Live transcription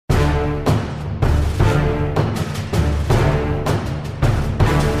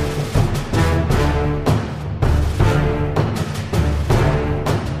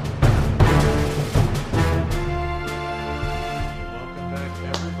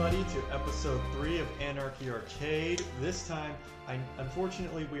everybody, to episode 3 of Anarchy Arcade. This time,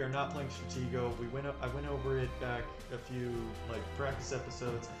 unfortunately, we are not playing Stratego. I went over it back a few practice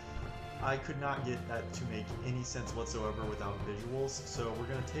episodes. I could not get that to make any sense whatsoever without visuals, so we're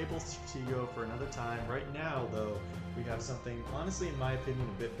going to table Stratego for another time. Right now, though, we have something, honestly, in my opinion,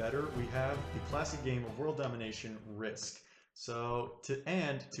 a bit better. We have the classic game of world domination, Risk. So,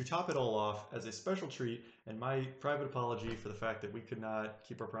 to top it all off, as a special treat, and my private apology for the fact that we could not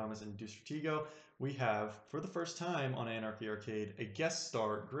keep our promise and do Stratego, we have, for the first time on Anarchy Arcade, a guest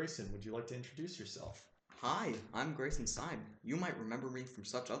star. Grayson, would you like to introduce yourself? Hi, I'm Grayson Syme. You might remember me from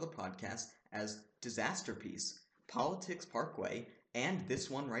such other podcasts as Disaster Piece, Politics Parkway, and this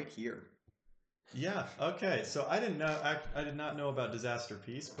one right here. Yeah, okay, so I did not know about Disaster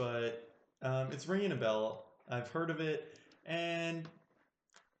Piece, but it's ringing a bell. I've heard of it. And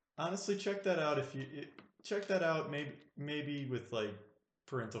honestly, check that out maybe with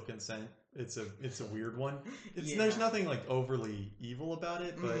parental consent. It's a weird one. There's nothing overly evil about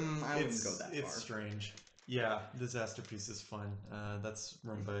it, but I wouldn't go that far. It's strange. Yeah, Disaster Piece is fun. That's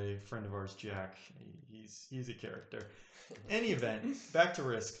run by a friend of ours, Jack. He's a character. Any event, back to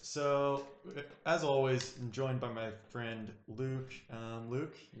Risk. So, as always, I'm joined by my friend Luke.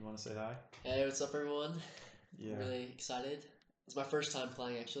 Luke, you want to say hi? Hey, what's up, everyone? Yeah. I'm really excited. It's my first time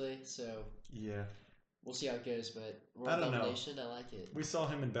playing, actually, so yeah, we'll see how it goes. But I don't domination, I like it. We saw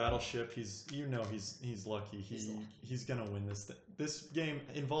him in Battleship. He's lucky. He's gonna win this. This game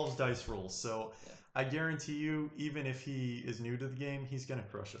involves dice rolls, so yeah. I guarantee you, even if he is new to the game, he's gonna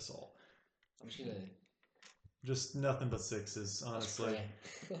crush us all. I'm just gonna. Just nothing but sixes, honestly.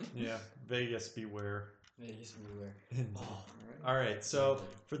 Yeah, Vegas beware. Vegas beware. Oh, all right. So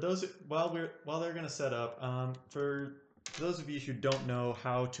for those while they're gonna set up, for those of you who don't know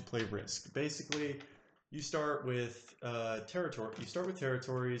how to play Risk, basically you start with territory. You start with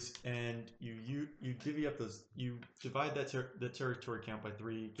territories, and you divvy up those. You divide the territory count by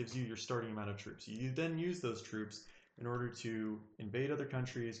 3. Gives you your starting amount of troops. You then use those troops in order to invade other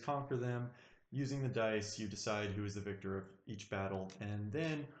countries, conquer them. Using the dice, you decide who is the victor of each battle, and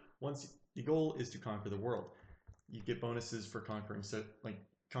then the goal is to conquer the world. You get bonuses for conquering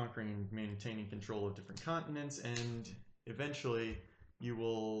and maintaining control of different continents, and eventually you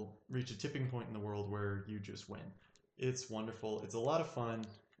will reach a tipping point in the world where you just win. It's wonderful. It's a lot of fun.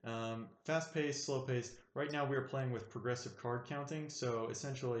 Fast-paced, slow-paced. Right now we are playing with progressive card counting, so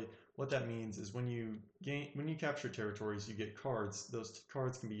essentially what that means is when you capture territories, you get cards. Those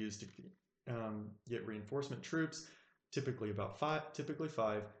cards can be used to get reinforcement troops, typically 5.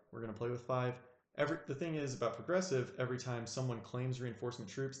 We're going to play with 5. The thing is about progressive, every time someone claims reinforcement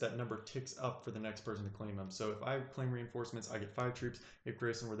troops, that number ticks up for the next person to claim them. So if I claim reinforcements, I get 5 troops. If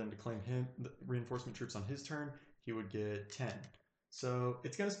Grayson were then to claim the reinforcement troops on his turn, he would get 10. So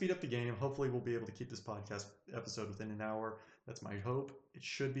it's going to speed up the game. Hopefully we'll be able to keep this podcast episode within an hour. That's my hope. It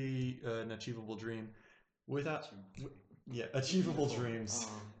should be an achievable dream. Achievable dreams,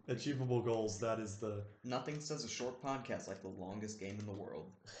 achievable goals. That is the... Nothing says a short podcast like the longest game in the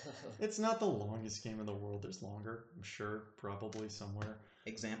world. It's not the longest game in the world. There's longer, I'm sure, probably somewhere.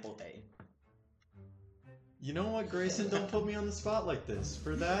 Example A. You know what, Grayson? Don't put me on the spot like this.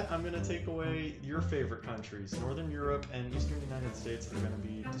 For that, I'm going to take away your favorite countries. Northern Europe and Eastern United States are going to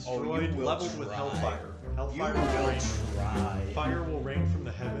be destroyed, leveled with hellfire. Hellfire will rain. Fire will rain from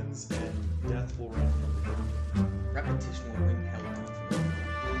the heavens, and death will rain from the ground. Repetition will bring hell down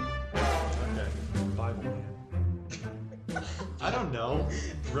from the Okay, Bible man. I don't know.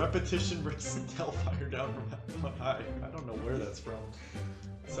 Repetition brings hellfire down from on high. I don't know where that's from.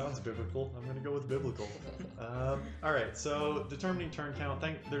 Sounds biblical. I'm going to go with biblical. Alright, so determining turn count.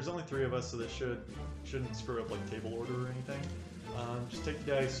 There's only 3 of us, so this shouldn't screw up table order or anything. Just take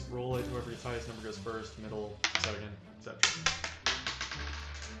the dice, roll it. Whoever gets highest number goes first, middle, second, etc.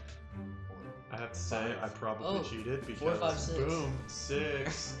 I have to say, I probably cheated because 4, 5, 6. Boom,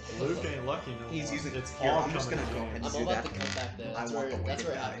 6. Luke ain't lucky no He's more. using It's here. all I'm just gonna go ahead and I'm do all about that. to come back there. That's where it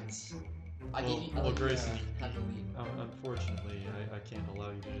happens. Grayson, had the lead. Unfortunately, I can't allow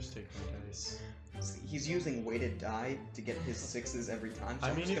you to just take my dice. He's using weighted die to get his 6s every time, so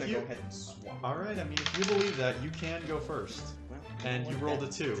I'm just gonna go ahead and swap. Alright, I mean, if you believe that, you can go first. Well, and you rolled a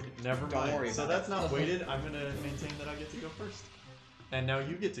 2. Never mind. Don't worry so about that's not weighted. I'm going to maintain that I get to go first. And now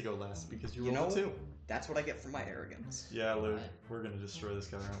you get to go last because you rolled a 2. That's what I get for my arrogance. Yeah, Luke, we're going to destroy this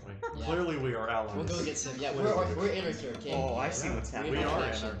guy, aren't we? Yeah. Clearly we are allies. We'll go get some. Yeah, we're Anarchy Arcade. Oh, I see what's happening. We are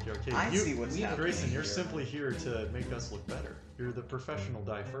Anarchy Arcade. I see what's happening. Grayson, you're simply here to make us look better. You're the professional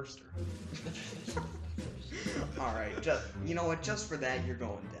die firster. Alright, you know what? Just for that, you're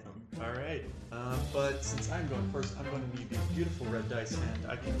going down. All right. But since I'm going first, I'm going to need these beautiful red dice,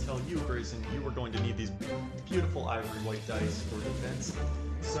 and I can tell you, Grayson, you were going to need these beautiful ivory white dice for defense.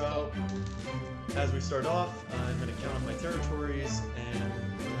 So, as we start off, I'm going to count up my territories, and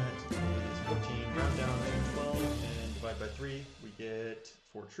that is 14. Round down to 12, and divide by 3. We get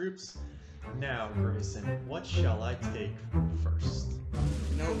 4 troops. Now, Grayson, what shall I take first?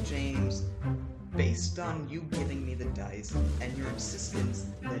 No, James. Based on you giving me the dice and your insistence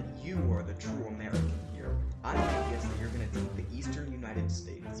that you are the true American here, I'm gonna guess that you're gonna take the Eastern United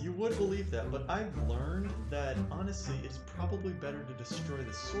States. You would believe that, but I've learned that honestly, it's probably better to destroy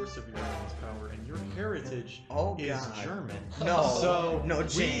the source of your enemy's power, and your heritage is God. German. No, So no, we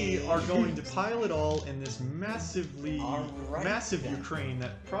James. are going to pile it all in this massively Alright, massive then. Ukraine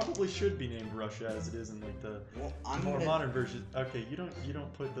that probably should be named Russia, as it is in like the Well, I'm more gonna, modern version. Okay, you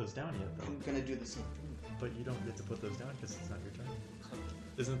don't put those down yet, though. I'm gonna do the same thing. But you don't get to put those down because it's not your turn.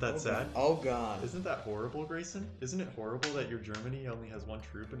 Isn't that sad? Oh God. Isn't that horrible, Grayson? Isn't it horrible that your Germany only has 1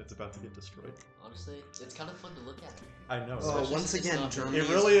 troop and it's about to get destroyed? Honestly, it's kind of fun to look at. I know. Oh, right? once It's again, not- Germany.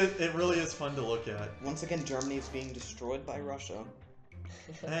 It really is fun to look at. Once again, Germany is being destroyed by Russia.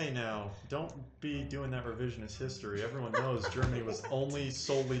 Hey now, don't be doing that revisionist history. Everyone knows Germany was only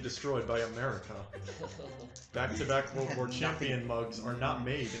solely destroyed by America. Back-to-back World War champion mugs are not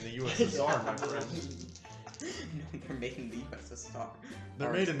made in the USSR, my friend. They're made in the USSR. They're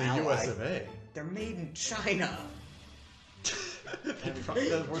Our made in the ally. US of A. They're made in China.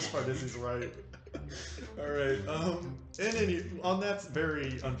 The worst part is he's right. Alright, on that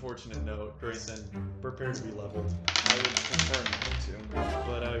very unfortunate note, Grayson, prepare to be leveled. I would prefer not to.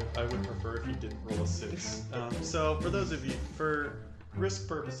 But I would prefer if you didn't roll a 6. So for those of you, for risk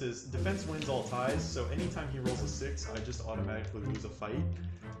purposes, defense wins all ties, so anytime he rolls a 6, I just automatically lose a fight.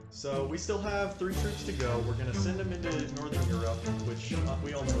 So we still have 3 troops to go. We're going to send them into Northern Europe, which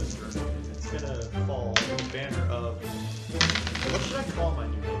we all know is Germany, and it's going to fall under the banner of... What should I call my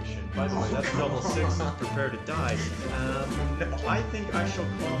new nation? By the way, that's double 6 and prepare to die. I think I shall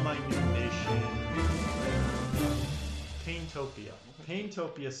call my new nation... Paintopia.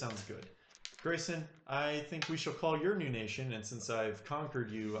 Paintopia sounds good. Grayson, I think we shall call your new nation, and since I've conquered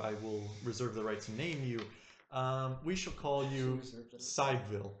you, I will reserve the right to name you. We shall call you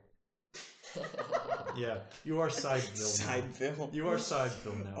Sideville. Yeah, you are Sideville now. Sideville. You are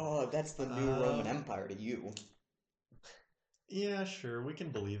Sideville now. Oh, that's the new Roman Empire to you. Yeah, sure, we can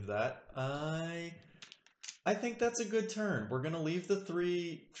believe that. I think that's a good turn. We're going to leave the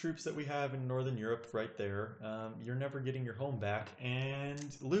 3 troops that we have in Northern Europe right there. You're never getting your home back.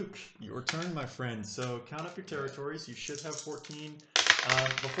 And Luke, your turn, my friend. So count up your territories. You should have 14.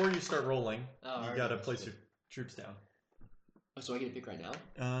 Before you start rolling, you got to place your troops down. Oh, so I get to pick right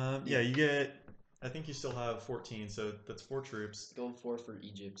now? Yeah, you get... I think you still have 14, so that's 4 troops. Going for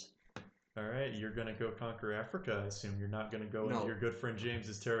Egypt. Alright, you're going to go conquer Africa, I assume. You're not going to go No. into your good friend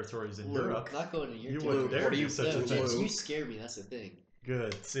James's territories in Luke, Europe. Not going to your You territory. wouldn't dare What are do you- such a No, thing. James, you scare me. That's the thing.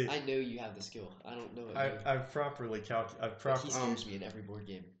 Good. See, I know you have the skill. I don't know it. I've properly calculated. He scares me in every board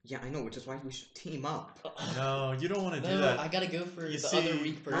game. Yeah, I know, which is why we should team up. No, you don't want to do No, that. I gotta go for You the see, other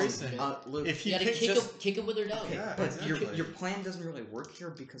weak person. Grayson, You know? Luke, if You he gotta picked kick them when they're down. okay, Yeah, but exactly. your plan doesn't really work here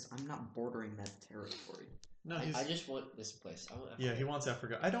because I'm not bordering that territory. No, I just want this place. I want yeah, he wants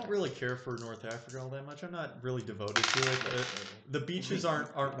Africa. I don't really care for North Africa all that much. I'm not really devoted to it. The beaches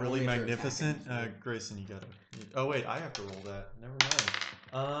aren't really Only if you're magnificent. attacking. Grayson, you gotta. Oh wait, I have to roll that. Never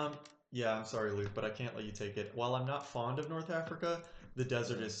mind. Yeah, I'm sorry, Luke, but I can't let you take it. While I'm not fond of North Africa, the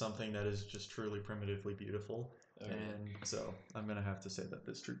desert is something that is just truly primitively beautiful, and so I'm gonna have to say that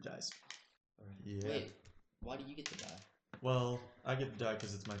this troop dies. Yeah. Wait, why do you get to die? Well, I get to die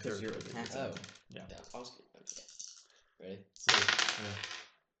because it's my Because territory. you're attacking. Oh. Yeah. I was okay. Ready? So,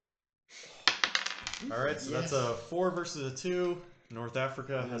 yeah. All right, so that's a 4 versus a 2. North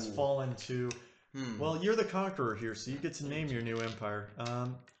Africa has fallen to... Well, you're the conqueror here, so you get to name your new empire.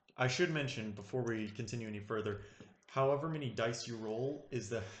 I should mention, before we continue any further, however many dice you roll is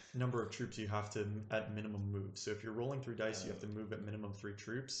the number of troops you have to, at minimum, move. So if you're rolling 3 dice, you have to move at minimum 3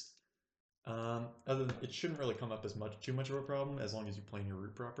 troops. Other than, it shouldn't really come up as too much of a problem, as long as you plan your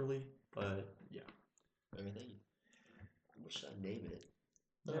route properly. But, yeah. Okay, thank you. What should I name it?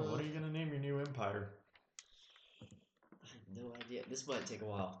 Yeah, what are you going to name your new empire? I have no idea. This might take a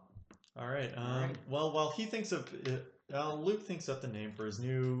while. All right. Well, while he thinks of Luke thinks up the name for his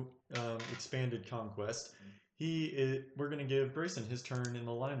new expanded conquest. We're going to give Grayson his turn in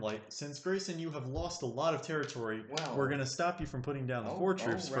the limelight. Since Grayson, you have lost a lot of territory, we're going to stop you from putting down the 4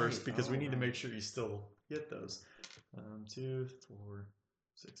 troops first because we need to make sure you still get those. 2, 4,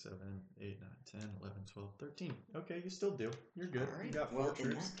 6, 7, 8, 9, 10, 11, 12, 13. Okay, you still do. You're good. All right. You got 4 well, troops. in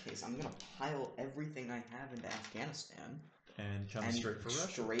that case, I'm gonna pile everything I have into Afghanistan And come straight for Russia.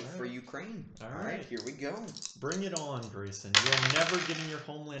 Straight for Ukraine. All right, right. here we go. Bring it on, Grayson. You're never getting your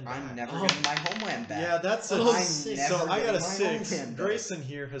homeland back. I'm never getting my homeland back. Yeah, that's a I'm 6. never So I got a getting my 6. homeland back. Grayson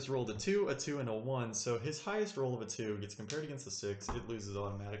here has rolled a 2, and a 1. So his highest roll of a 2 gets compared against a 6. It loses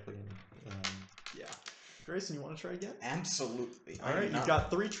automatically. Yeah. Grayson, you want to try again? Absolutely. All right, you've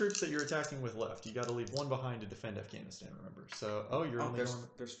got 3 troops that you're attacking with left. You got to leave 1 behind to defend Afghanistan. Remember. So, you're only going.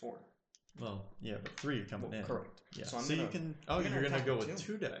 There's 4. Well, yeah, but 3 are coming in. Correct. Yeah. So, you can. Oh, you're gonna attack go with with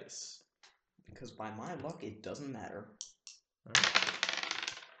 2. 2 dice. Because by my luck, it doesn't matter. All right.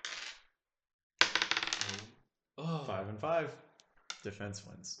 Oh. 5 and 5. Defense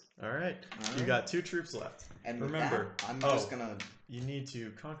wins. All right. All You right. got 2 troops left. And remember, with that, I'm just gonna. You need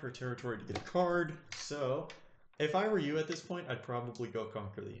to conquer territory to get a card. So, if I were you at this point, I'd probably go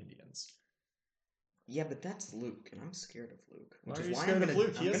conquer the Indians. Yeah, but that's Luke, and I'm scared of Luke. Why Which are is you why scared I'm of gonna,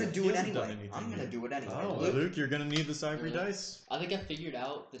 Luke? I'm gonna do it anyway. I'm gonna yet. do it anyway. Oh, Luke- Luke, you're gonna need the Cypher Yeah. dice. I think I figured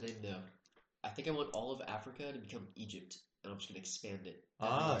out the name now. I think I want all of Africa to become Egypt, and I'm just gonna expand it.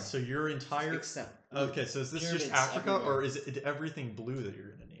 Ah, everywhere. so your entire. Except Okay, so is this just Pyramids Africa, everywhere. or is it everything blue that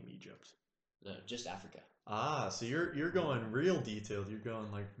you're gonna name Egypt? No, just Africa. Ah, so you're going real detailed. You're going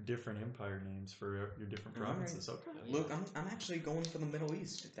like different empire names for your different All right. provinces. Okay. Oh, yeah. Luke, I'm actually going for the Middle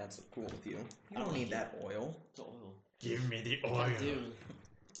East. If that's cool with you. You I don't like need it. that oil. It's oil. Give me the I do.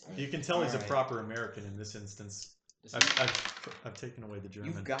 You can tell he's a Alright. proper American in this instance. This I've taken away the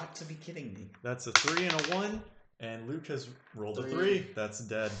German. You've got to be kidding me. That's a 3 and a 1, and Luke has rolled a 3. 3. That's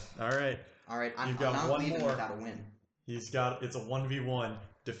dead. All right. All right, I'm You've got not one leaving more. without a win. It's a 1v1.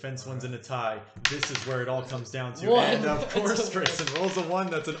 Defense wins in a tie. This is where it all comes down to. One. And of That's course, a Grayson rolls a 1.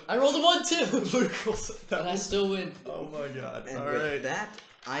 That's an I rolled a 1 too, Luke rolls but I still win. Oh my god. And All with right. that,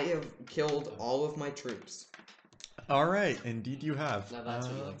 I have killed all of my troops. All right. Indeed, you have. Now that's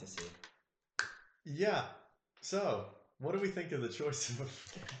what you like to see. Yeah. So, what do we think of the choice of?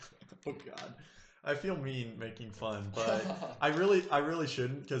 Oh God, I feel mean making fun, but I really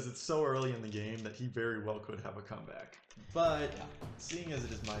shouldn't because it's so early in the game that he very well could have a comeback. But Yeah. seeing as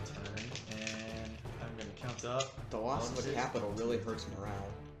it is my turn, and I'm gonna count up. The loss of the Honestly. capital really hurts morale.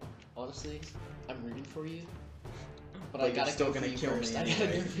 Honestly, I'm rooting for you, but But I you're gotta still go for gonna you kill first. me I gotta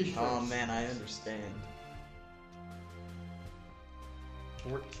anyway. go for you Oh first. man, I understand.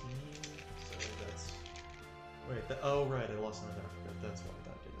 14. So that's. Wait. Oh right, I lost North Africa. That's why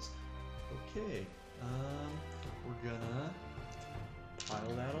that is. Okay. We're gonna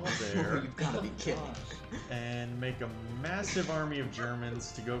pile that all there. You've got to be kidding. And make a massive army of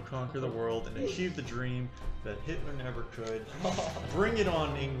Germans to go conquer the world and achieve the dream that Hitler never could. Bring it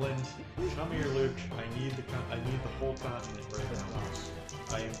on, England! Come here, Luke. I need the whole continent right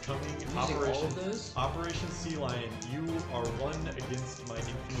now. I am coming. Using all of those? Operation Sea Lion. You are one against my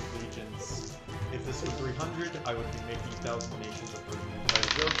infinite legions. If this were 300, I would be making Thousand Nations of Virgin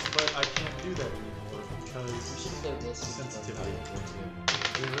Empire jokes, but I can't do that anymore We because should have played this. sensitivity.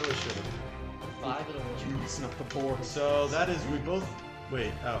 We really should have. 5 and a 1. You snuck the board. So that is, we both,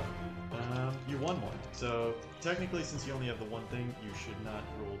 wait, you won one. So technically, since you only have the one thing, you should not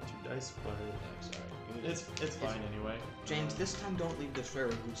roll 2 dice, but I'm sorry. it's fine anyway. James, this time don't leave the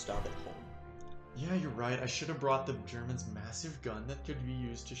Schwerer Gustav at home. Yeah, you're right. I should have brought the Germans' massive gun that could be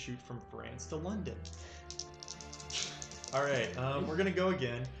used to shoot from France to London. All right, we're gonna go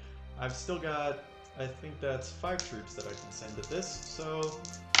again. I've still got, I think that's 5 troops that I can send at this. So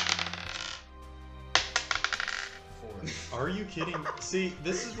 4. are you kidding? See,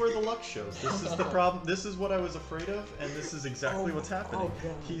 this is where the luck shows. This is the problem. This is what I was afraid of, and this is exactly what's happening. oh,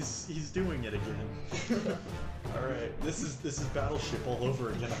 God. He's doing it again. All right, this is Battleship all over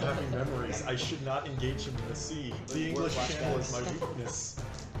again. I'm having memories. I should not engage him in the sea. The English Channel is my weakness.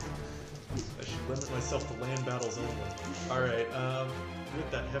 I should limit myself to land battles only. All right,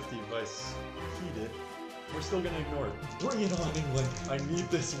 with that hefty advice heeded, we're still gonna ignore it. Bring it on, England! I need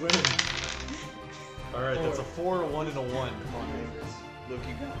this win. All right, that's a 4, a 1, and a 1. Come on, Luke,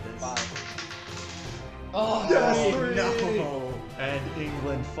 you got this. 5. Oh, Yes, three. No. And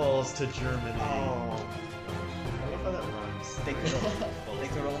England falls to Germany. Oh. I love how that rhymes. They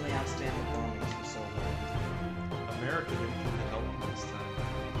could only have stand the bombings for so long. America didn't come to help them this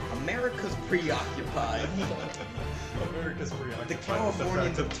time. America's preoccupied. America's preoccupied. The with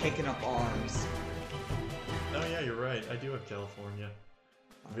Californians fact have taken up arms. that- Oh yeah, you're right. I do have California.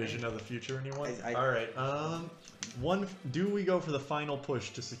 Vision of the future, anyone? I- All right. Do we go for the final push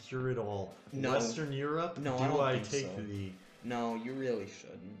to secure it all? No. Western Europe? No, do I don't I think take so. the? No, you really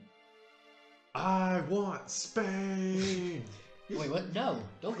shouldn't. I want Spain. Wait, what? No,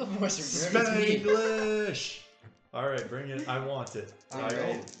 don't go for Western Europe. It's me. Spanglish! Alright, bring it. I want it.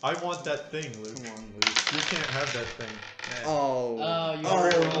 Alright. I want that thing, Luke. Come on, Luke. You can't have that thing. Oh. You Alright,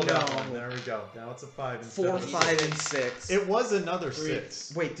 already roll rolled that no. one. There we go. Now it's a 5 instead 4, of a 5, and 6. It was another 3.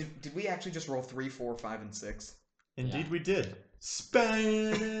 6. Wait, did we actually just roll 3, 4, 5, and 6? Indeed we did.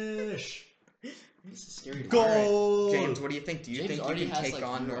 Spanish! This is scary. Gold! James, what do you think? Do you James think you already can has, take like,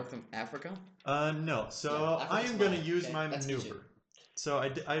 on Europe. North Africa? No. So Yeah, I am going to mine. use Okay, my that's maneuver. Egypt. So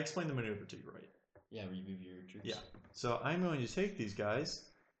I explained the maneuver to you, right? Yeah, where you move your troops. Yeah. So I'm going to take these guys.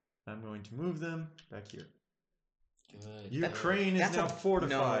 I'm going to move them back here. Good. Ukraine is now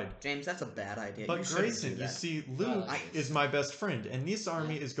fortified. No, James, that's a bad idea. But you shouldn't Grayson, do you that. see, Luke like is my best friend, and this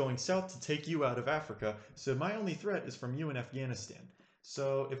army is going south to take you out of Africa. So my only threat is from you in Afghanistan.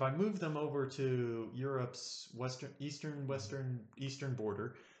 So if I move them over to Europe's eastern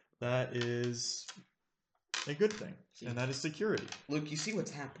border, that is a good thing, and that is security. Luke, you see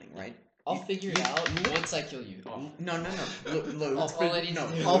what's happening, right? I'll figure it out once I kill you. No. Luke, All I need to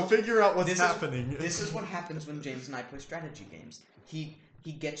do. I'll figure out what's happening. This is what happens when James and I play strategy games. He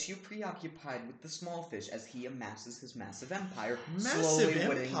gets you preoccupied with the small fish as he amasses his massive empire. Massive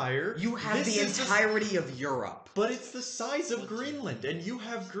empire? You have the entirety of Europe. But it's the size of Greenland, and you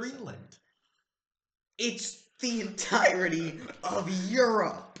have Greenland. It's the entirety of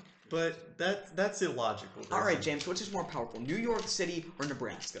Europe. But that's illogical. All right, James, which is more powerful, New York City or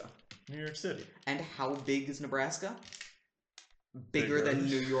Nebraska? New York City. And how big is Nebraska? Bigger than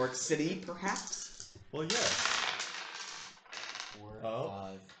New York City, perhaps? Well, yeah.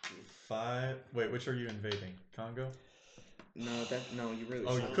 4, 5. Wait, which are you invading? Congo? No, you really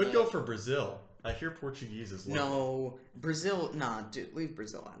Oh, you shouldn't. could go for Brazil. I hear Portuguese is local. No, Brazil, nah, dude, leave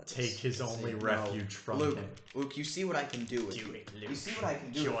Brazil out of this. Take his only refuge from Luke, him. Luke, you see what I can do with you. You see what I can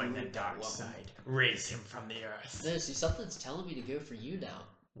do with you. dark side. Raise him from the earth. No, see, something's telling me to go for you now.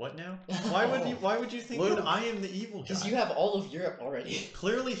 What now? Why would you think Luke. that I am the evil guy? Because you have all of Europe already.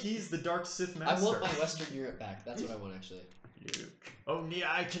 Clearly he's the dark Sith master. I want my Western Europe back. That's what I want, actually. Only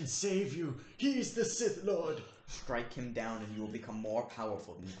I can save you. He's the Sith Lord. Strike him down and you will become more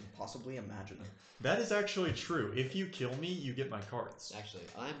powerful than you can possibly imagine. That is actually true. If you kill me, you get my cards. Actually,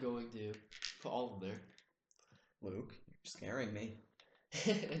 I'm going to put all of them Luke, you're scaring me.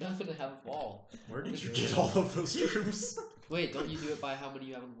 there. And I'm going to have a ball. Where did you get all of those troops? Wait, don't you do it by how many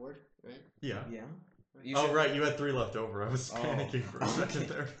you have on board, right? Yeah. Yeah? Right, you had 3 left over. I was Oh. panicking for a second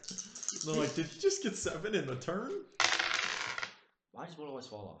there. They're like, did you just get 7 in the turn? Why does one always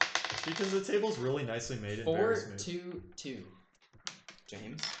fall off? Because the table's really nicely made and 4, very smooth. 2, 2.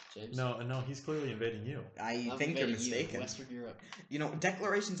 James? No, he's clearly invading you. I I'm think you're invading mistaken. Western Europe. You know,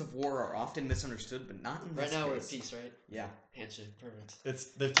 declarations of war are often misunderstood, but not in Right this now we're at case. peace, right? Yeah. Handshake,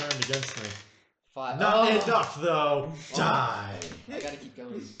 perfect. They've turned against me. 5. Not oh! enough though. Die. I gotta keep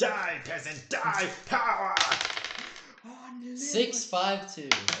going. Die, peasant. Die. Power. 6, 5, 2.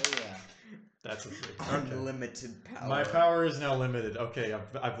 Oh yeah. That's a 3. Okay. Unlimited power. My power is now limited. Okay,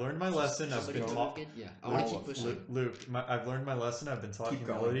 I've learned my lesson. I've Just been like taught. Yeah, I want to keep pushing. Luke, I've learned my lesson. I've been taught Keep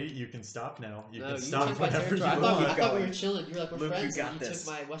humility. You can stop now. You No, can you stop took my whenever you territory. want. I thought we were chilling. You were like, we're Luke, you friends, got and you this.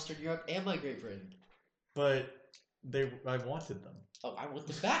 took my Western Europe and my Great Britain. But I wanted them. Oh, I want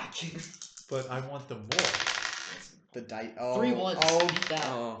them back. But I want them more. The die. Oh. 3 1. Oh. Beat that.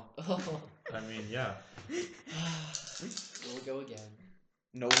 Oh. Oh. I mean, yeah. We'll go again.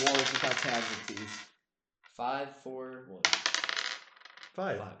 No wars without casualties. 5, 4, 1.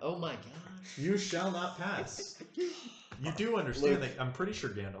 5. Oh my god. You shall not pass. You do understand that I'm pretty sure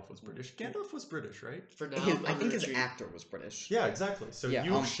Gandalf was British. Gandalf was British, right? For now, I I'm think his retreat. actor was British. Yeah, exactly. So Yeah,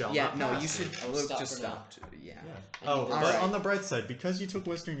 you shall not no, pass. you should. I'll Luke, stop just for now. stop. Yeah. Yeah. I Oh, need but this. Alright. on the bright side, because you took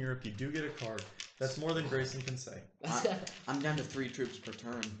Western Europe, you do get a card. That's more than Grayson can say. I'm down to 3 troops per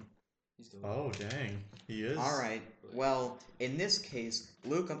turn. He's going. Oh, dang. He is. Alright, well, in this case,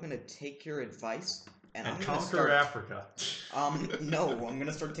 Luke, I'm gonna take your advice, and I'm And gonna conquer start... Africa. No, I'm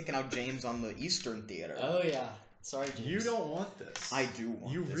gonna start taking out James on the Eastern Theater. Oh yeah. Sorry, James. You don't want this. I do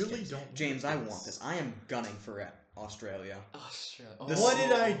want You this, really James. don't James, want I this. want this. I am gunning for Australia. Australia. What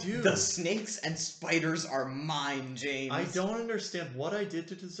did I do? The snakes and spiders are mine, James. I don't understand what I did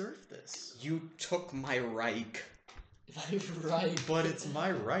to deserve this. You took my Reich. Right. But it's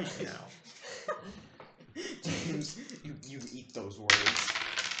my right now. James, you eat those words.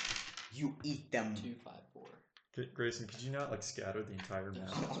 You eat them. 2, 5, 4. Grayson, could you not scatter the entire map?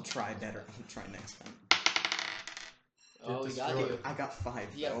 I'll try better. I'll try next time. Oh, we got destroyed. you. I got 5.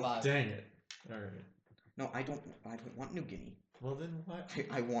 You got though. 5. Dang it. Alright. No, I don't want New Guinea. Well then what?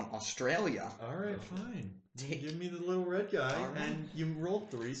 I want Australia. Alright, fine. Take- Give me the little red guy, Alright. and you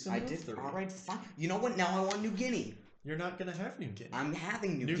rolled 3, so I move did. 3. Alright, fine. You know what? Now I want New Guinea. You're not gonna have New Guinea. I'm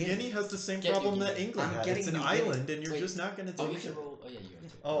having New Guinea has the same Get problem New that Guinea. England I'm had. getting It's an New Guinea. island, and you're Wait. just not gonna Oh, take you it. can roll. Oh yeah, you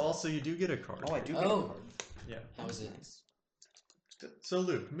have to. Oh, also you do get a card. Oh, I do get Oh. a card. Yeah. How is it? Nice. So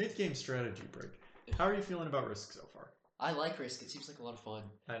Luke, mid-game strategy break. How are you feeling about Risk so far? I like Risk. It seems like a lot of fun.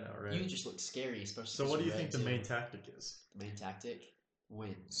 I know, right? You just look scary, especially. So 'cause what do you you're think red, the too. main tactic is? The main tactic?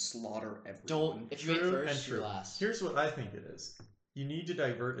 Win. Slaughter everyone. Don't. If you ain't True first, and you're true. last. Here's what I think it is. You need to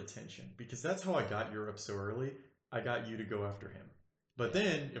divert attention, because that's how I got Europe so early. I got you to go after him. But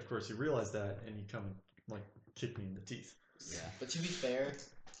then, of course, you realize that, and you come and, like, kick me in the teeth. Yeah, but to be fair,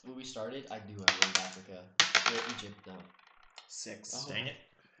 when we started, I knew I wanted Africa. Or Egypt, no. 6. Oh. Dang it.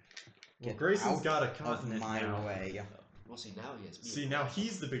 Well, Get Grayson's out got a Of continent my now. way. Well, see, now he has me. See, now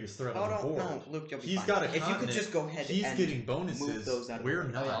he's the biggest threat Oh on the no, board. no, Luke, you'll be He's fine. got a If you continent. could just go ahead He's and getting bonuses. move those out of We're the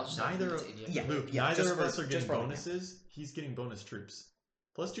way. not. Oh, yeah, I'll just Neither. move it to India. Yeah, Luke, yeah, neither just of for- us are just getting for right now. bonuses. He's getting bonus troops.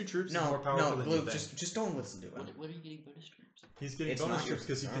 Plus 2 troops is more No, powerful no, than Luke, you think. just don't listen to him. What are you getting bonus troops? He's getting It's bonus not your troops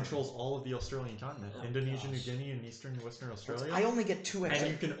because he concern. controls all of the Australian continent. Oh, Indonesia, New gosh. Guinea, and Eastern and Western Australia. I only get 2 extra.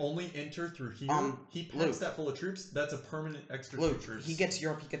 And you can only enter through here. He packs Luke. that full of troops. That's a permanent extra 2 Luke, troops. he gets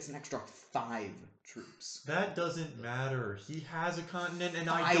Europe, he gets an extra 5 troops. That doesn't matter. He has a continent, and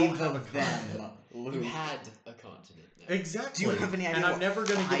I 5 don't have a of continent. them, Luke. You had a continent now. Exactly. Do you have any idea And I'm what never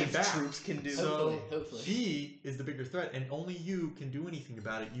gonna get it 5 back. troops can do? So Hopefully. he is the bigger threat, and only you can do anything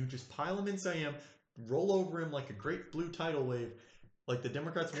about it. You just pile him in Siam, roll over him like a great blue tidal wave, like the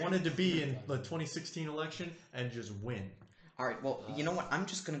Democrats wanted to be in the 2016 election, and just win. Alright, well, you know what? I'm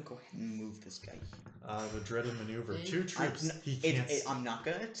just gonna go ahead and move this guy. The dreaded maneuver. Yeah, 2 troops. He can't. I'm not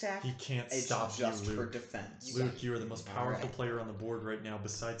gonna attack. He can't It's stop just you, for Luke. defense. Luke, you are the most powerful Alright. player on the board right now.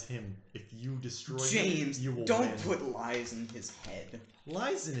 Besides him, if you destroy James, him, you will don't win. put lies in his head.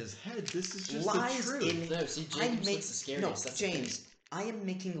 Lies in his head. This is just Lies the truth. in No, see, I James make looks the scariest. no, That's the thing. James. I am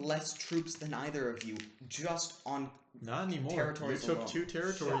making less troops than either of you, just on. Not anymore. Territories You took alone. 2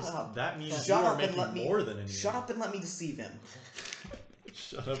 territories. Shut up. That means Shut you up are and making let me- more than anyone. Shut up and let me deceive him.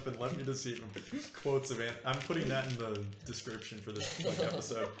 Shut up and let me deceive him. Quotes of I'm putting that in the description for this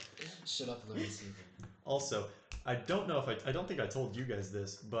episode. Shut up and let me see them. Also, I don't know if I don't think I told you guys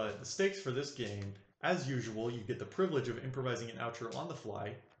this, but the stakes for this game, as usual, you get the privilege of improvising an outro on the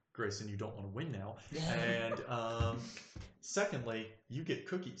fly. Grayson, you don't want to win now. And secondly, you get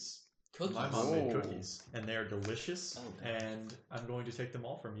cookies. Cookies. My mom made Oh. cookies, and they are delicious. Oh, God. And I'm going to take them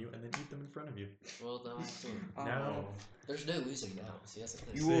all from you and then eat them in front of you. Well, no, I still. Now, There's no losing now. See, that's the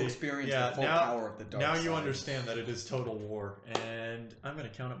thing. You will See, experience yeah, the full now- power of the dark now side. you understand that it is total war, and I'm going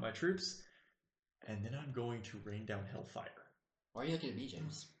to count up my troops, and then I'm going to rain down hellfire. Why are you looking at me,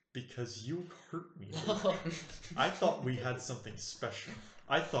 James? Because you hurt me. Luke. I thought we had something special.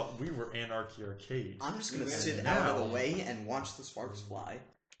 I thought we were Anarchy Arcade. I'm just gonna Yeah. sit Now- out of the way and watch the sparks fly.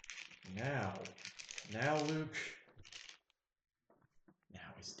 Now, Luke. Now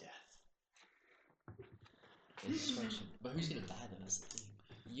is death. It's destruction. But who's gonna die though? That's the thing.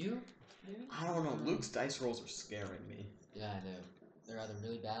 You? Maybe? I don't know. Luke's dice rolls are scaring me. Yeah, I know. They're either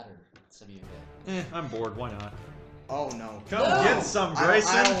really bad or some of you are good. I'm bored. Why not? Oh no! Come No! get some, I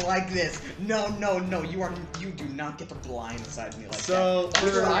Grayson. don't like this. No, no, no! You do not get to blindside me like So, that. That's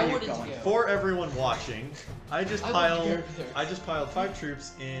Where where I are you wanted to going? go. For everyone watching, I just I wanted to go piled over there. I just piled 5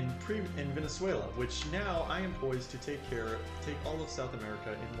 troops in Venezuela, which now I am poised to take all of South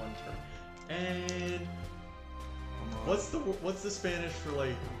America in one turn. And what's the Spanish for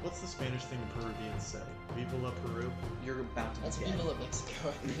what's the Spanish thing the Peruvians say? Viva la Peru? You're about to That's be dead. Viva la Mexico,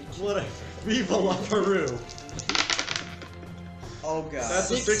 I think. Whatever. Viva la Peru. Oh god.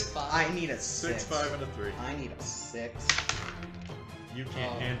 That's a 6-5. I need a 6. 6, 5, and a 3. I need a 6. You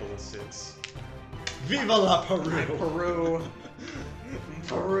can't Oh. handle a 6. Viva la Peru. Peru.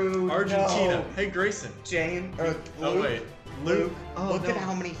 Peru. Argentina. No. Hey Grayson. James. Oh wait. Luke. Oh, Look no. at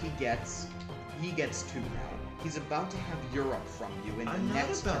how many he gets. He gets 2 now. He's about to have Europe from you in I'm the not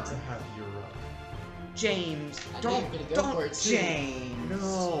next about turn. to have Europe. James, I know don't, you're gonna go don't, for it, too. James.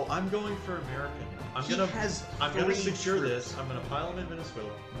 No, I'm going for America now. I'm He gonna has I'm gonna 3 secure troops. this. I'm gonna pile him in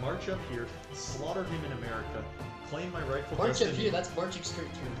Venezuela, march up here, slaughter him in America, claim my rightful March up destiny. here, that's marching straight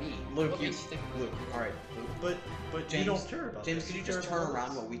through me. Luke, what you, makes you think we're Luke, gonna do that? alright, Luke. But James, you don't care about James, this. could you care just turn about around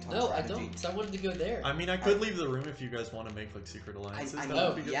this. while we talk No, I strategy? don't, because I wanted to go there. I mean, I could leave the room if you guys want to make secret alliances. I That know,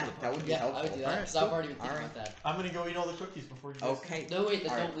 would be good yeah, for the that would be yeah, helpful. I would do that, Alright, because I've cool. already been thinking Alright. about that. I'm gonna go eat all the cookies before you guys. Okay. No, wait,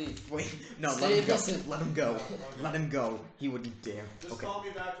 then Alright. don't leave. Wait, no, Stay let him go. innocent. Let him go. Let him go. He wouldn't dare. Just Okay. call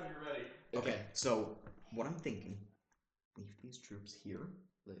me back when you're ready. Okay. So, what I'm thinking, leave these troops here.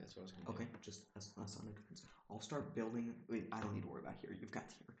 Yeah, that's what I was gonna do. Okay, just as on a defense. I'll start building. Wait, I don't need to worry about here. You've got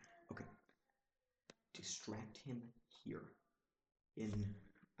here. Okay. Distract him here in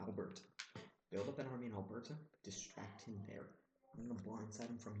Albert. Build up an army in Alberta. Distract him there. I'm gonna blindside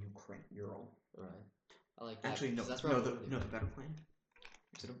him from Ukraine. Ural. Alright. I like that. Actually, no. That's where The better plan.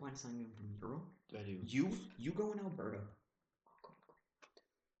 Instead of blindsiding him from Ural, do I do? You go in Alberta.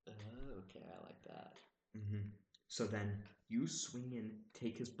 Okay, I like that. So then you swing in,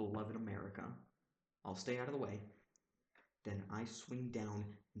 take his beloved America. I'll stay out of the way. Then I swing down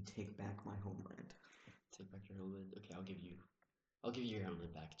and take back my homeland. Take back your homeland. Okay, I'll give you your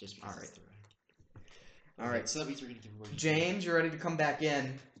homeland back just because it's the right. All right. So that means we're gonna give more. James, you're ready to come back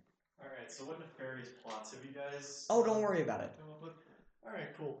in. All right. So what nefarious plots have you guys? Oh, don't worry about it. come up with? All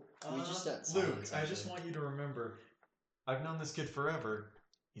right, cool. We just got Luke, silence, I just actually. want you to remember, I've known this kid forever.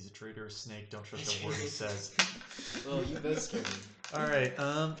 He's a traitor, a snake. Don't trust a word he says. Well, you both scared me. All right,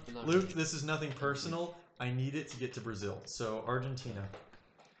 Luke, really. this is nothing personal. I need it to get to Brazil. So Argentina.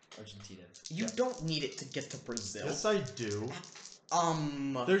 Argentina. You don't need it to get to Brazil. Yes, I do.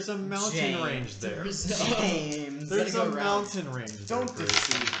 There's a mountain James. range there. James, There's go a around. mountain range there. don't Grace.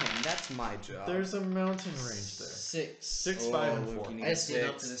 deceive him. That's my job. There's a mountain range there. 6. 6, Oh, 5, and Luke, 4. you need I stand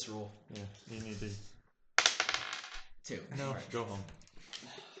up 6. to this rule. Yeah, you need to. 2. No, Alright. go home.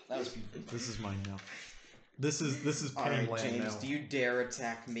 That was beautiful. This is mine now. This is Alright, Pain Land James, now. do you dare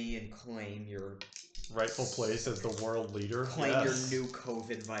attack me and claim your Rightful place as the world leader. claim Yes. your new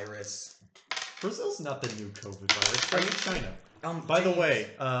COVID virus? Brazil's not the new COVID virus. Are That's you- China? By the James-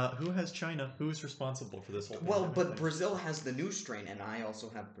 way, who has China? Who is responsible for this whole? Well, pandemic but thing? Brazil has the new strain, and I also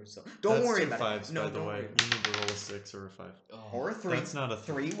have Brazil. Don't That's worry two about fives, it. No, by the don't way. worry. You need to roll a 6 or a 5. Oh. Or a 3. That's not a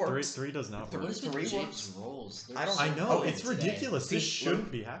 3 works. 3 does not Three- work. What is with 3 James' works. rolls? They're I don't- so I know Oh, bad it's today. ridiculous. This See, shouldn't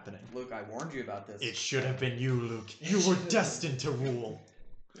Luke- be happening. Luke, I warned you about this. It should have been you, Luke. You were destined to rule.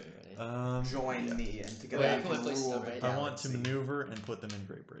 Alright. Join yeah. me, and together Wait, we put my can places rule down, the right? I want to galaxy. maneuver and put them in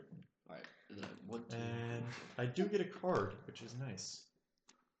Great Britain. Alright. And then 1, 2. And I do get a card, which is nice.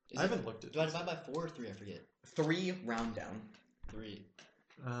 Is I it- haven't looked at Do I this. divide by 4 or 3? I forget. 3 round down. 3.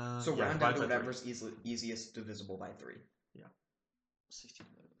 So yeah, round divide down to by whatever's easiest divisible by 3. 16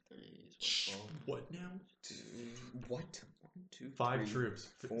 divided by 3 is three. 12. What now? What? 1, 2, 5 3, troops.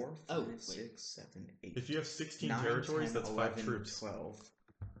 4, 5, Oh, wait. 6, 7, 8. If you have 16 9, territories, 10, that's 11, 5 troops. 12,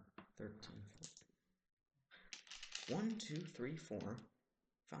 13, 14. 1, 2, 3, 4,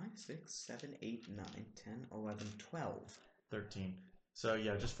 5, 6, 7, 8, 9, 10, 11, 12. 13. So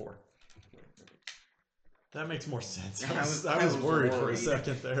yeah, just 4. That makes more sense. I was- I I was was worried for a worried.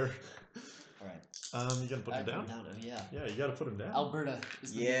 second there. Alright. You gonna put him down? Oh, yeah. Yeah, you gotta put him down. Alberta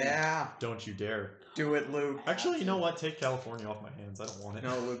is the Yeah! Don't you dare. Do it, Luke. Actually, you know what? Take California off my hands. I don't want it.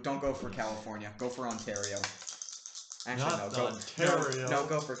 No, Luke, don't go for California. Go for Ontario. Actually, Not no, go, Ontario. No,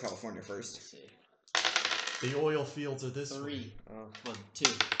 go for California first. Let's see. The oil fields are this way. 3. Oh. Come on,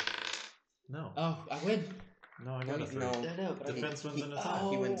 2. No. Oh, I win. No, I got a 3. No. No, but Defense wins an he- attack.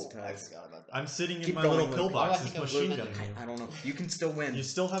 he wins I ties. forgot about that. I'm sitting in Keep my going, little Luke. pillbox. I It's think I'm machine losing. gunning you. I don't know. You can still win. You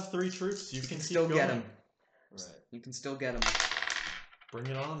still have 3 troops. You can keep still going. get him. Right. You can still get him. Bring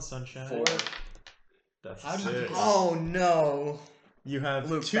it on, sunshine. 4. That's How do you 6. do that? Oh no! You have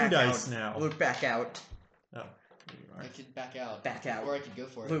Luke, 2 back dice out. now. Luke, back out. Oh. I could back out. Back out. Or I could go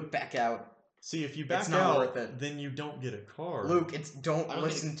for it. Luke, back out. See, if you back not out, worth it. then you don't get a card. Luke, don't I don't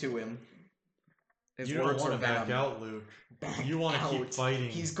listen to him. His you don't words want are to back venom. out, Luke. Back You want to keep out. fighting.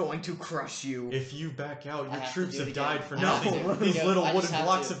 He's going to crush you. If you back out, I your have to troops do it have again. died for I have nothing. to do it These again. little I just wooden have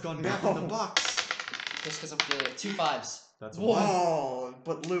blocks to. have gone back in the No. box. Just because I'm feeling it. 2 5s. That's Whoa. one. Whoa!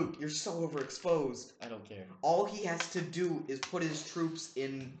 But Luke, you're so overexposed. I don't care. All he has to do is put his troops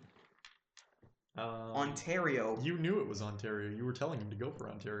in Ontario. You knew it was Ontario. You were telling him to go for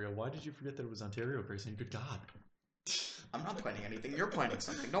Ontario. Why did you forget that it was Ontario, Grayson? Good God. I'm not planning anything. You're planning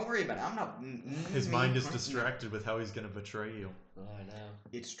something. Don't worry about it. I'm not. His mind is distracted with how he's going to betray you. Oh, I know.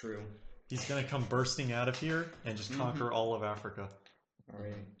 It's true. He's going to come bursting out of here and just conquer all of Africa. All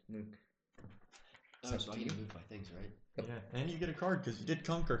right, Luke. Oh, It's up so I to get to you. move my things, right? Yeah, and you get a card because you did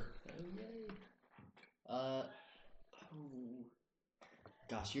conquer. Oh, yay. Oh.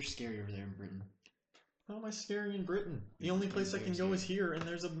 Gosh, you're scary over there in Britain. How am I scary in Britain? The only place I can go is here, and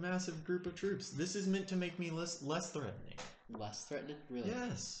there's a massive group of troops. This is meant to make me less threatening. Less threatening? Really?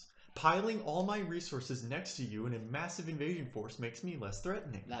 Yes. Piling all my resources next to you in a massive invasion force makes me less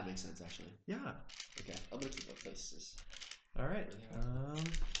threatening. That makes sense, actually. Yeah. Okay, I'm gonna keep my places. Alright.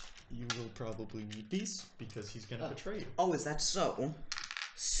 You will probably need peace because he's gonna betray you. Oh, is that so?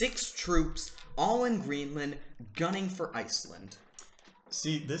 6 troops, all in Greenland, gunning for Iceland.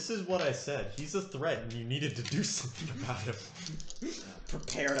 See, this is what I said. He's a threat and you needed to do something about him.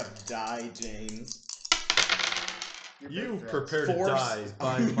 Prepare to die, James. You great prepare to Force. die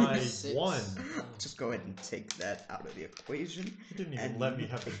by my 6. 1. Just go ahead and take that out of the equation. You didn't even And- let me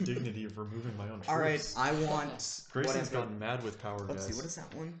have the dignity of removing my own troops. Alright, I want Grayson's whatever. gotten mad with power, Let's guys. see, what is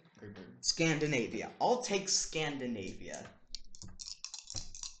that one? Great Britain. Scandinavia. I'll take Scandinavia.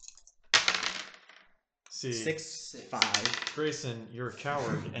 See, 6, 5. Grayson, you're a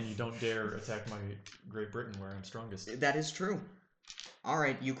coward and you don't dare attack my Great Britain where I'm strongest. That is true.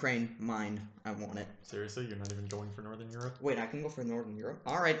 Alright, Ukraine, mine. I want it. Seriously, you're not even going for Northern Europe? Wait, I can go for Northern Europe?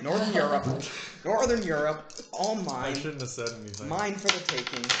 Alright, Northern Europe. Northern Europe. All I mine. shouldn't have said anything. Mine for the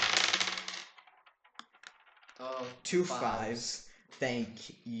taking. Oh, 2 5s. 5s.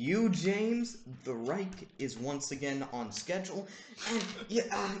 Thank you, James. The Reich is once again on schedule.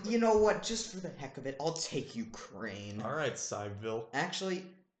 And, you know what? Just for the heck of it, I'll take Ukraine. Alright, Siveville. Actually,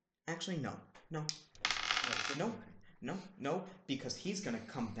 no. No, because he's gonna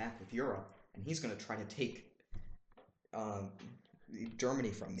come back with Europe, and he's gonna try to take, Germany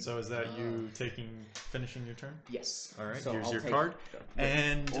from me. So is that you finishing your turn? Yes. Alright, So here's I'll your take- card. Wait,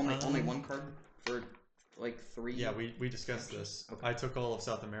 And only one card for, like, 3? Yeah, we discussed this. Okay. I took all of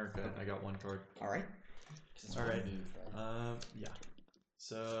South America and I got 1 card. Alright. Alright. Yeah.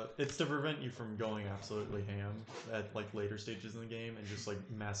 So it's to prevent you from going absolutely ham at like later stages in the game and just like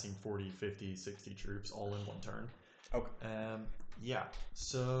massing 40, 50, 60 troops all in 1 turn. Okay. Yeah.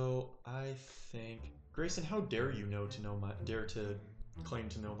 So I think Grayson, how dare you dare to claim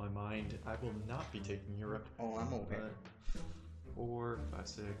to know my mind? I will not be taking Europe. Oh, I'm okay. 4, 5,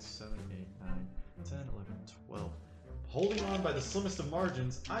 6, 7, 8, 9, 10, 11, 12. Holding on by the slimmest of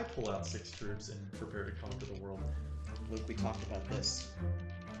margins, I pull out 6 troops and prepare to conquer the world. Luke, we talked about this.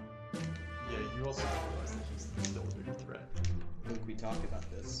 Yeah, you also realize that he's still a bigger threat. Luke, we talked about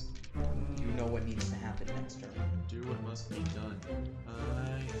this. You know what needs to happen next turn. Do what must be done.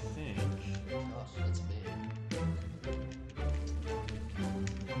 I think... Gosh, it's me.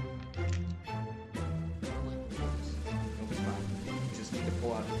 It'll be fine. You just need to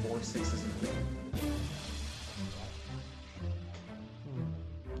pull out 4 6s in a row.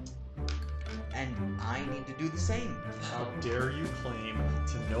 And I need to do the same. How dare you claim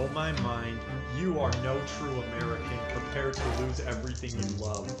to know my mind? You are no true American, prepared to lose everything you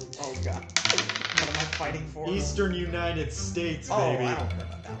love. Oh god. What am I fighting for? Eastern United States, Oh, baby. I don't care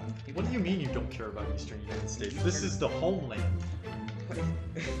about that one. What do you mean you don't care about Eastern United States? This is the homeland.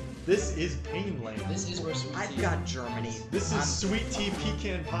 This is Painland. This is where Sweet I've Tea- got Germany. This is I'm- sweet tea,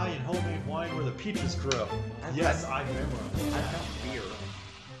 pecan pie, and homemade wine where the peaches grow. Yes, I memorize. I've got beer.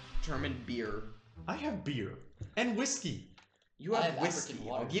 German beer. I have beer and whiskey. You I have have whiskey.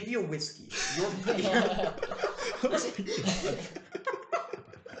 African I'll water. give you a whiskey. Your beer.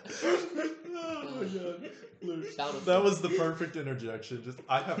 Oh my god. Luke, Bountiful. that was the perfect interjection. Just,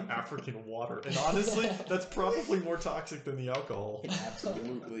 I have African water. And honestly, that's probably more toxic than the alcohol. It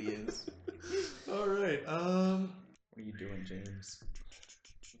absolutely is. Alright, What are you doing, James?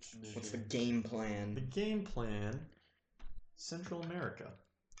 What's the game the plan? game plan, Central America.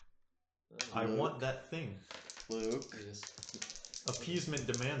 I Luke. want that thing. Luke. Yes. Appeasement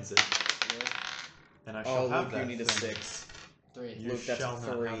demands it. Yeah. And I shall Oh, have Luke, that you need a thing. 6. 3. You Luke, that's shall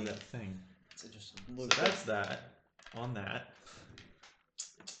not 3. have that thing. It's interesting. Luke, So that's that. On that.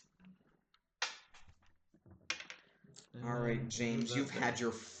 Alright, James, That's you've it. had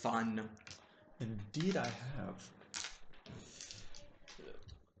your fun. Indeed, I have.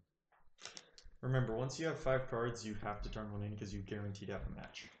 Remember, once you have 5 cards, you have to turn 1 in because you guaranteed to have a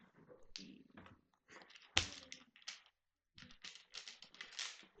match.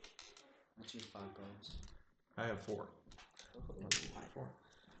 What's your 5 cards? I have 4.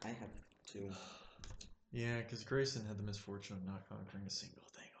 I have 2. Yeah, because Grayson had the misfortune of not conquering a single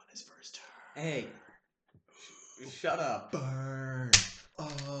thing on his first turn. Hey. Shut up. Burn!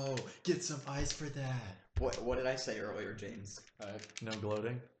 Oh, get some ice for that. What did I say earlier, James? Alright. No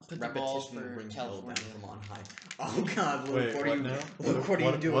gloating? Put the balls Repetition for will bring hell down California. from on high. Oh god, Luke, Wait, what are you now? Luke, what are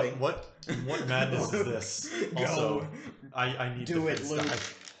you doing? What madness is this? Go. Also, I need Do to it, fix Luke.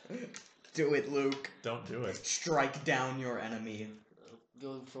 that. Do it, Luke. Don't do it. Strike down your enemy.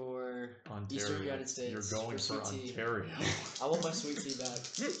 Going for Ontario. Eastern United States. You're going for Sweet Tea. Ontario. I want my sweet tea back.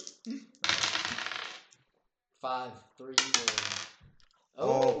 5, 3, 1.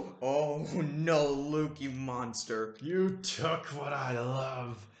 Oh no, Luke, you monster. You took what I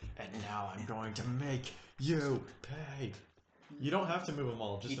love, and now I'm going to make you pay. You don't have to move them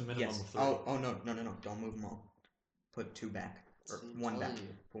all, just a minimum Yes. of 3. Oh no, don't move them all. Put 2 back. Or See, 1 back. telling you.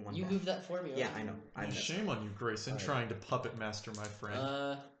 Put 1 You back. moved that for me. Yeah, already. I know. I know. Shame on you, Grayson, Alright. trying to puppet master my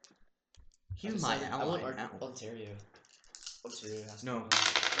friend. He's I my decided- I ally want now. Ontario. Ontario has to No. go.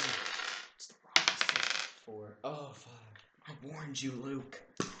 It's the wrong decision. 4. Oh, 5. I warned you, Luke.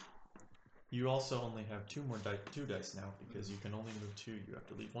 You also only have two dice now because you can only move 2. You have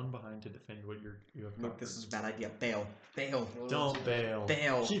to leave 1 behind to defend what you have. Luke, this is a bad idea. Bail. Bail. Don't bail.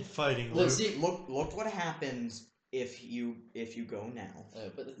 Bail. Keep fighting, Look, Luke. see- Look what happens if you go now.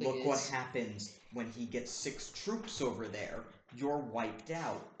 But the thing Look is, what happens when he gets 6 troops over there. You're wiped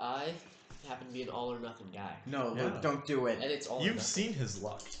out. I happen to be an all or nothing guy. No, Yeah. Luke, don't do And it. it's all or You've nothing. seen his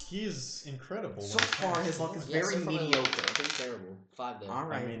luck. He is incredible. So when it far, comes his to luck is Yeah, very so far my luck mediocre. is pretty terrible. 5 there. All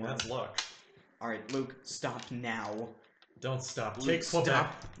right. I mean, well, that's luck. all right, Luke, stop now. Don't stop. Luke, Take Quebec.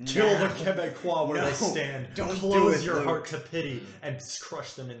 stop Kill the now. Quebecois where No, they stand. don't Close do it, your Luke. heart to pity and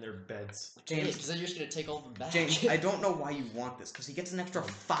crush them in their beds. James, because then you're just gonna take all of them back. James, I don't know why you want this, because he gets an extra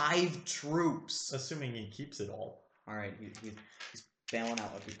 5 troops. Assuming he keeps it all. All right, he's bailing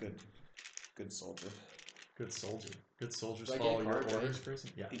out like a good soldier. Good soldier. Good soldiers Do I get follow a your card, right? orders, Grayson?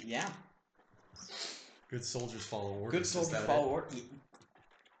 Yeah. Yeah, Good soldiers follow orders. good Is soldier that follow it? order.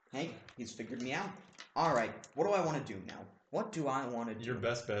 Hey, he's figured me out. All right, what do I want to do now? What do I want to do? Your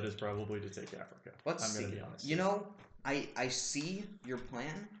best bet is probably to take Africa. Let's I'm see. gonna be honest. You know, I see your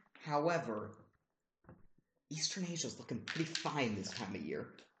plan. However, Eastern Asia's looking pretty fine this time of year.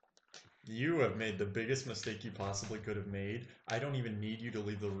 You have made the biggest mistake you possibly could have made. I don't even need you to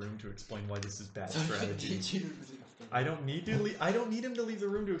leave the room to explain why this is bad strategy. I don't need him to leave the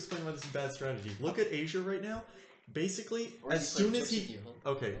room to explain why this is bad strategy. Look at Asia right now. Basically, Or as you play soon as tricks he... with you, huh?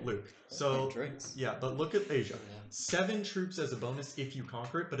 Okay, Luke. So, Drinks. yeah, but look at Asia. Yeah. 7 troops as a bonus if you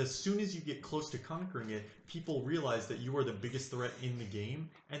conquer it, but as soon as you get close to conquering it, people realize that you are the biggest threat in the game,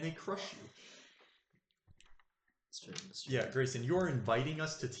 and they crush you. It's true. It's true. Yeah, Grayson, you are inviting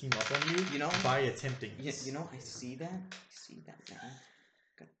us to team up on you, You know- by attempting Yeah, this. you know, I see that. Now.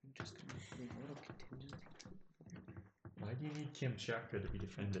 I'm just gonna leave a little contingency. Why do you need Kamchatka to be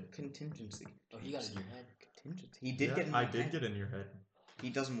defended? Contingency. Oh, you got it in your head. Contingency. He did Yeah, get in I my did head. get in your head. He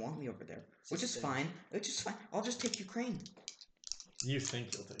doesn't want me over there, which is Six fine. Which is fine. I'll just take Ukraine. You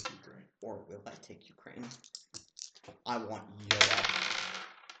think you'll take Ukraine. Or will I take Ukraine? I want Europe.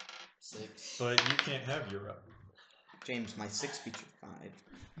 6. But you can't have Europe. James, my 6 beat your 5.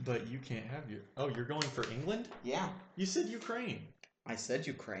 But you can't have your... Oh, you're going for England? Yeah. You said Ukraine. I said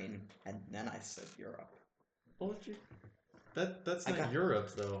Ukraine, and then I said Europe. Well, if you... That's I not got-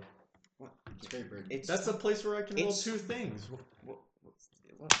 Europe, though. What? It's Great Britain. It's That's a place where I can roll It's- 2 things.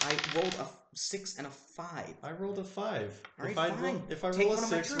 I rolled a 6 and a 5. I rolled a 5. Alright, if I fine. if I Take roll a one of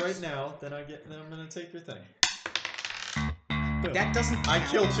my 6 troops. right now, then I'm gonna take your thing. Boom. That doesn't I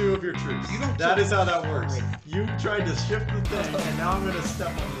count. kill 2 of your troops. You don't That kill- is how that works. Alright. You tried to shift the thing, and now I'm gonna step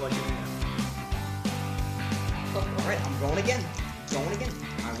on you like an ant. Alright, I'm going again. Going again.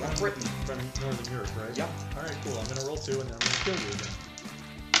 I want Britain. From Northern Europe, right? Yep. Alright, cool. I'm gonna roll 2, and then I'm gonna kill you again.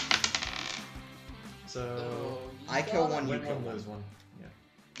 So, Oh, you I kill got one, it. you win kill one, one. lose 1. Yeah.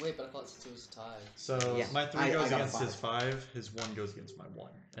 Wait, but I thought since it was a tie. So, Yeah, my 3 I goes got a against his 5. 5, his 1 goes against my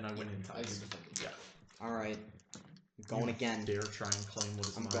 1, and I win in I was ties. defending. Yeah. Alright. I'm going You again. Dare try and claim what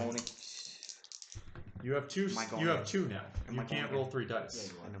is I'm mine. going. You have 2. Am I going You have again? 2 now. Am You I going can't roll again? 3 Yeah,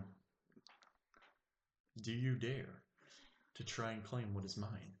 dice. you I are. know. Do you dare to try and claim what is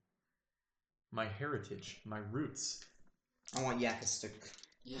mine? My heritage, my roots, I want Yakistic.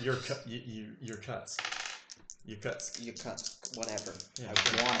 Yeah. your your cuts, your cuts. You cut. Whatever. Yeah, I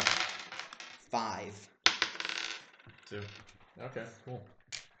sure. want it. 5. 2. Okay, cool.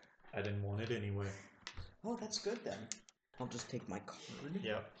 I didn't want it anyway. Oh, that's good then. I'll just take my card.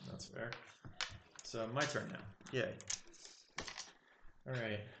 Yep, that's fair. So my turn now. Yay. All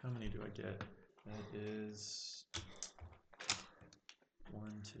right, how many do I get? That is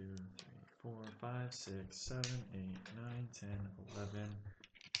 1, 2, 3, 4, 5, 6, 7, 8, 9, 10, 11.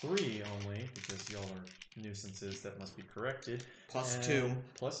 3 only, because y'all are nuisances that must be corrected. Plus And 2.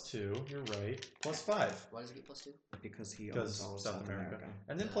 Plus 2, you're right. Plus 5, Why does it get +2? Because he because owns all of South America.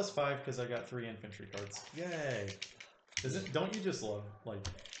 And then plus 5, because I got 3 infantry cards. Yay! Don't you just love, like,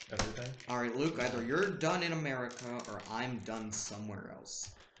 everything? Alright, Luke, either you're done in America or I'm done somewhere else.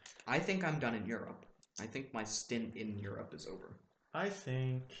 I think I'm done in Europe. I think my stint in Europe is over. I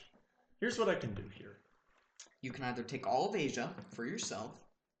think... Here's what I can do here. You can either take all of Asia for yourself,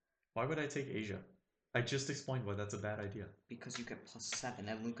 Why would I take Asia? I just explained why that's a bad idea. because you get +7,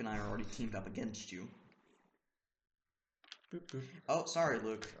 and Luke and I are already teamed up against you. Boop, boop. Oh, sorry,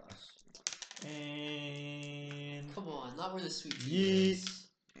 Luke. Gosh. And... Come on, not where the sweet Yeet. pea is.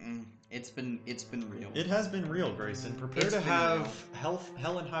 It's been real. It has been real, Grayson. Prepare It's to been have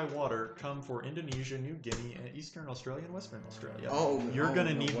hell and high water come for Indonesia, New Guinea, and Eastern Australia, and Western Australia. Oh, You're oh,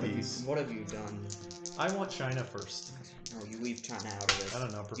 gonna no, need what these. What have you done? I want China first. No, you leave China out of this. I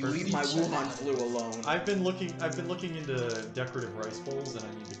don't know. You leave my Wuhan flu alone. I've been looking into decorative rice bowls, and I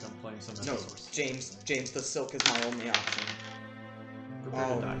need to come claim some No, resource. James, the silk is my only option.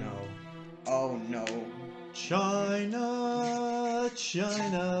 Prepare to die. No. Oh no. China,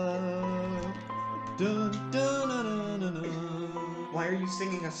 China. Dun, dun, dun, dun, dun. Why are you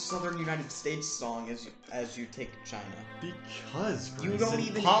singing a Southern United States song as you take China? Because You don't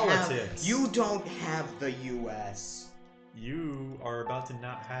even politics. You don't have the U.S. You are about to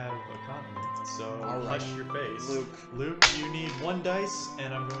not have a continent, so Alright. hush your face. Luke, you need 1 dice,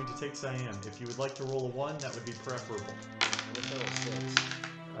 and I'm going to take Siam. If you would like to roll a 1, that would be preferable.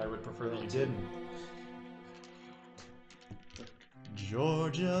 I would prefer that you didn't.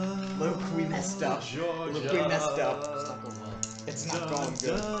 Georgia. Luke, we messed up. Georgia. Luke, we messed up. It's not going well. It's not going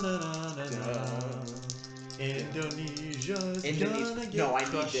good. Indonesia's Indonesia. gonna get No, I need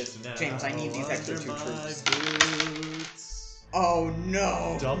crushed this. now James, I need these extra under 2 my troops. boots. Oh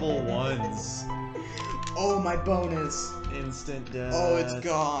no. Double 1s. Oh, my bonus. Instant death. Oh, it's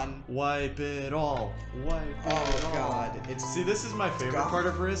gone. Wipe it all. Wipe it all. Oh god. See, this is my favorite gone. part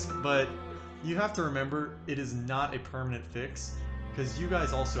of Risk, but you have to remember it is not a permanent fix, because you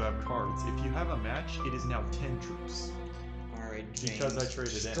guys also have cards. If you have a match, it is now 10 troops. Alright, James. Because I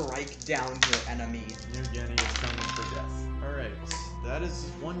traded in. Strike down your enemy. New Guinea is coming for death. Alright, that is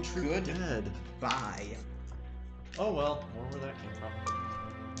 1 troop Good. dead. Bye. Oh well, more where that came from.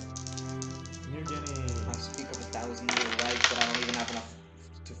 New Guinea. I'll speak of 1,000-year life, but I don't even have enough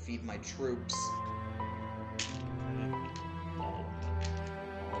to feed my troops.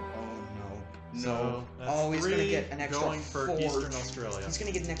 No. So, that's Oh, he's gonna 3 get an extra going for 4. Eastern Australia. He's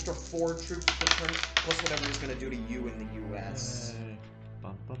gonna get an extra 4 troops per turn, plus whatever he's gonna do to you in the U.S. Yay.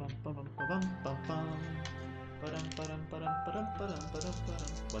 Bum, ba-dum, ba-dum, ba-dum, bum, bum. Ba-dum, ba-dum, ba-dum, ba-dum, ba-dum, ba-dum, ba-dum.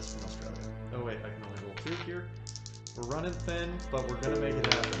 Western Australia. Oh wait, I can only roll 2 here. We're running thin, but we're gonna make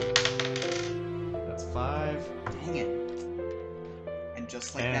it happen. That's 5. Dang it. And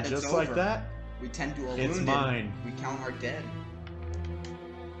just like And that, just it's like over. that, We tend to a it's wounded. mine. We count our dead.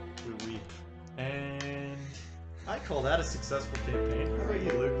 We weep. And I call that a successful campaign. How about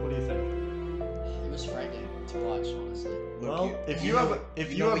you, Luke? What do you think? It was frightening to watch, honestly. Look, Well, if you know have what- if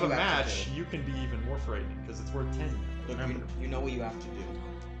you you know have what a you have to match, do. you can be even more frightening because it's worth 10. Look, Remember, you know what you have to do.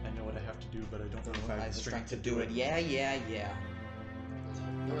 I know what I have to do, but I don't know if I I have have the the strength to do it. it. Yeah.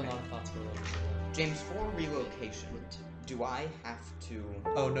 There were a lot of thoughts going on. James, for relocation, do I have to...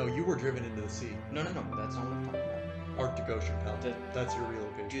 Oh no, you were driven into the sea. No, that's not what I'm talking about. Arctic Ocean, pal. Do- That's your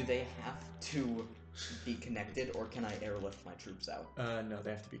relocation. Do they have to be connected, or can I airlift my troops out? No,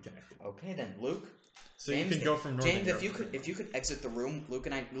 they have to be connected. Okay then, Luke. So James, you can go from Northern James, Europe. if you could exit the room, Luke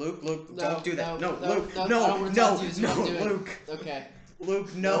and I, Luke, No, don't do that. no, No, no, Luke, no, I no, don't wanna talk to you, so don't do it. Luke, Okay.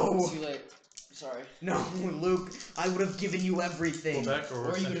 Luke, no, Too late. Sorry. no, Luke. I would have given you everything. Quebec or Or you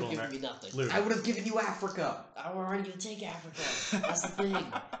would Central have given America? me nothing. Luke. I would have given you Africa. I'm already gonna take Africa. That's the thing.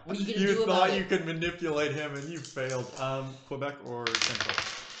 What are you gonna You do about thought it? you could manipulate him and you failed. Quebec or Central?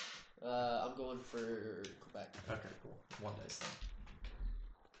 I'm going for Quebec. Okay, cool. 1 dice then.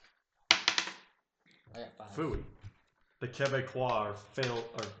 I got 5. Fooey. The Quebecois are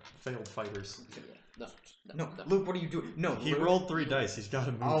failed fighters. Yeah. No, Luke, what are you doing? No, He Luke. rolled 3 dice. He's got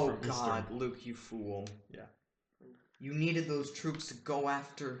to move Oh from God, Eastern. Luke, you fool! Yeah. You needed those troops to go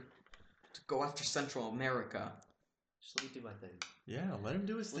after Central America. Just let me do my thing. Yeah, let him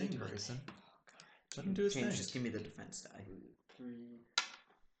do his Let me thing, do my Grayson. thing. Let him do his James, thing. just give me the defense die. 3.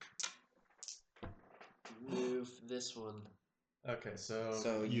 Move this one. Okay, so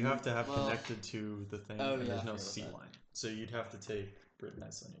So you you- have to have well- connected to the thing, Oh, and yeah, there's I no forgot sea about that. line. So you'd have to take Britain,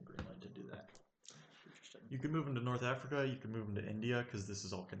 Iceland, and Greenland to do that. Interesting. You could move into North Africa, you could move into India, because this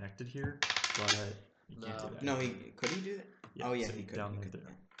is all connected here, but you can't do that. No, could he do that? Yeah, Oh yeah, so he could. down he right could,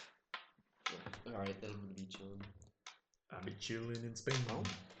 there. yeah. Alright, then I'm gonna be chilling. I'll be chilling in Spain. Oh.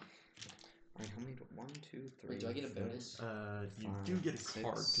 Alright, how many? 1, 2, 3. Wait, do I get a 4, bonus? You 5, do get a 6,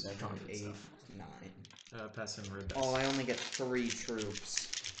 card because you 7, can't get 8, stuff. 9. Pass in red dice. Oh, I only get 3 troops.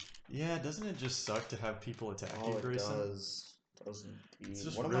 Yeah, doesn't it just suck to have people attack you, Oh, it Grayson? does. Doesn't indeed. It's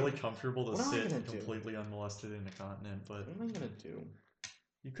just What am really I, comfortable to what am I sit gonna do? completely unmolested in a continent, but What am I gonna do?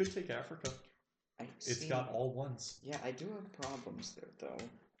 you could take Africa. It's see, got all ones. Yeah, I do have problems there, though.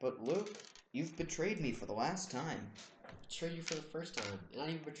 But Luke, you've betrayed me for the last time. Betray you for the first time. And I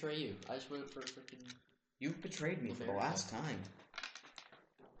didn't even betray you. I just went for freaking. You've betrayed me for the America. last time.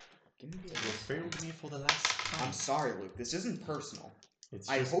 Give me You the failed me for the last time. I'm sorry, Luke. This isn't personal. It's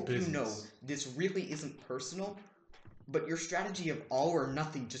I just hope business. you know this really isn't personal, but your strategy of all or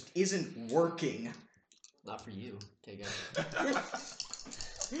nothing just isn't working. Not for you. Take it.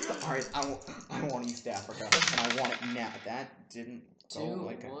 Alright, I want East Africa, and I want it now. That didn't go 2,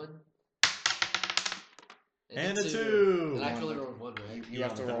 like 1. And a 2. 2. And I can only roll 1, right? You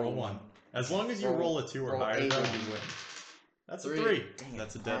have to roll 1. As long as you roll a 2 or higher, though, you win. That's a 3. Dang it.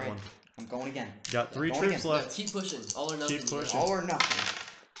 That's a dead one. I'm going again. Got 3 Going troops again. left. Yeah, keep pushing. All or nothing. Keep pushing. All or nothing.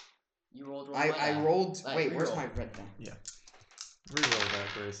 You rolled one. I rolled. Right, wait, where's reroll. my red thing? Yeah. Reroll that,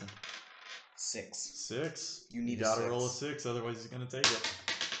 Grayson. 6. 6. You need gotta a 6. roll a 6, otherwise he's gonna take it.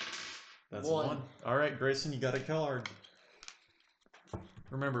 That's 1. 1. Alright, Grayson, you got a card.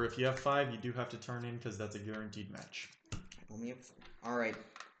 Remember, if you have 5, you do have to turn in because that's a guaranteed match. Alright.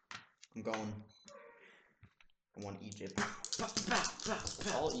 I'm going. I want Egypt.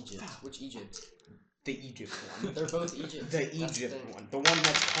 All Egypt. Which Egypt? The Egypt one. They're both Egypt. The Egypt one. The one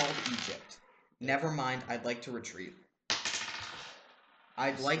that's called Egypt. Never mind, I'd like to retreat.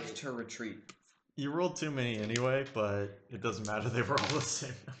 I'd like to retreat. You rolled too many anyway, but it doesn't matter. They were all the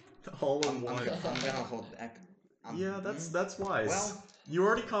same. All in one. I'm gonna hold back. Yeah, that's wise. Well, you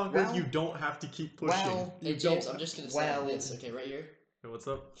already conquered. well, you don't have to keep pushing. well, Hey James, I'm just gonna say this, okay, right here. Hey, what's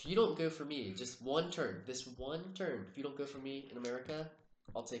up? If you don't go for me, just one turn, this one turn, if you don't go for me in America,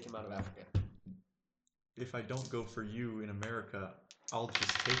 I'll take him out of Africa. If I don't go for you in America, I'll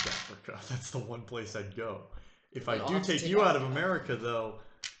just take Africa. That's the one place I'd go. If I do take you out of America, though,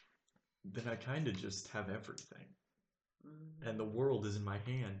 then I kind of just have everything. And the world is in my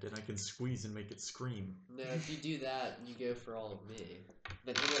hand, and I can squeeze and make it scream. No, if you do that and you go for all of me,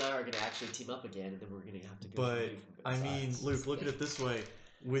 then him and I are going to actually team up again, and then we're going to have to go for you from both I mean, sides. Luke, look at it this way.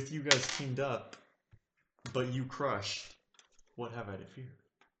 With you guys teamed up, but you crush, what have I to fear?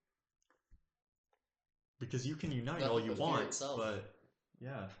 Because you can unite all you want, but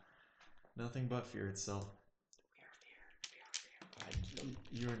yeah, nothing but fear itself.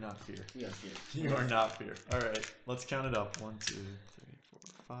 You are not fear. We are fear. You are not fear. Alright, let's count it up. 1, 2, 3,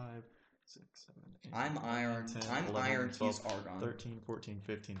 4, 5, 6, 7, 8. I'm iron. 10, I'm 11, iron. 12, He's argon. 13, 14,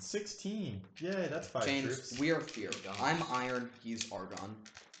 15, 16. Yay, that's 5 James, troops. we are fear. I'm iron. He's argon.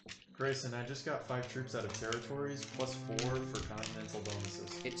 Grayson, I just got 5 troops out of territories, plus 4 for continental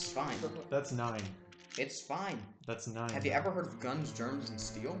bonuses. It's fine. That's 9. It's fine. That's 9. Have you ever heard of guns, germs, and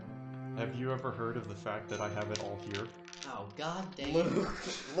steel? Have you ever heard of the fact that I have it all here? Oh, god dang.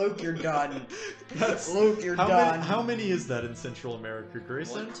 Luke, you're done. That's, Luke, you're done. How many is that in Central America,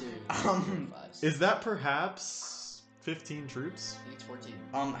 Grayson? 1, 2, 3, 4, 5, 6. Is that perhaps 15 troops? I think it's 14.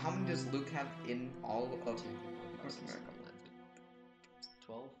 How many does Luke have in all of North America?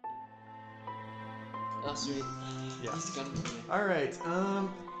 12. Oh, sweet. Yeah. He's gunning me. Alright,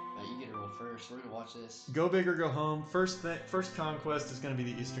 You get to roll first. We're gonna watch this. go big or go home. First conquest is going to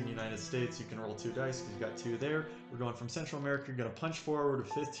be the Eastern United States. You can roll 2 dice because you got 2 there. We're going from Central America. You're going to punch forward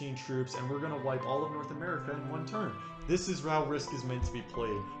with 15 troops, and we're going to wipe all of North America in 1 turn. This is how Risk is meant to be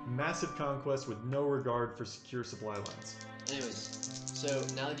played. Massive conquest with no regard for secure supply lines. Anyways, so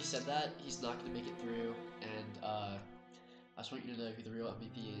now that you said that, he's not gonna make it through, and I just want you to know who the real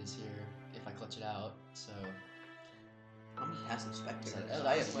MVP is here if I clutch it out. So. I'm a passive spectator. Oh,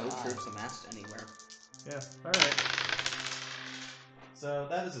 I have no wow. troops amassed anywhere. Yeah, alright. So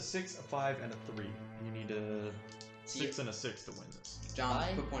that is a 6, a 5, and a 3. You need a 6 and a 6 to win this. John,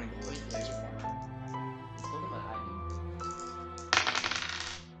 quit pointing to Wait, laser fire. Look at my ID.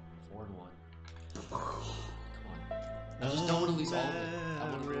 4 and 1. Come on. I just don't want to lose all of it. I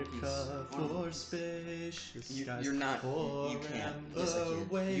want to win a piece. Spacious You're not. You can't. Yes, I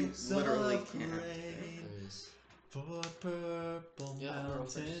can. You literally can't. For purple Yeah,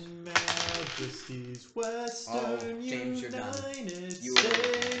 mountain majesties, western James, you're done. United You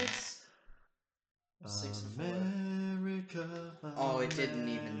States. 6 and 4. America. Oh, it didn't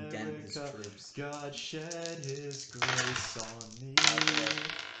even dent his troops. God shed his grace on me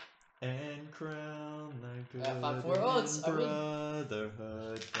and crown thy good 5, 4. Oh, it's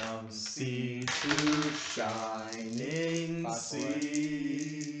brotherhood from sea to shining 5, 4.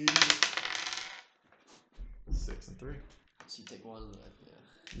 sea. 6 and 3. So you take 1,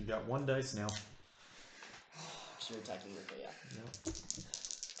 yeah. You got 1 dice now. So you're attacking her, but yeah. Yep.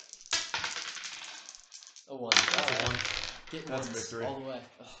 A 1. That's a 1. Get That's ones victory. all the way.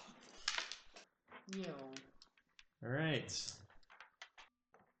 Alright.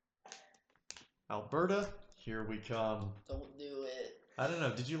 Alberta, here we come. Don't do it. I don't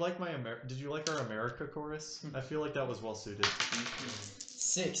know. Did you like our America chorus? I feel like that was well suited.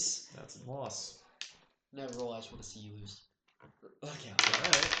 6. That's a loss. No, roll. I just want to see you lose. Okay.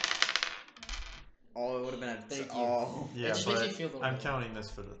 Alright. Oh, it would have been a. Thank you. Oh. Yeah, It just makes me but feel a little I'm better. counting this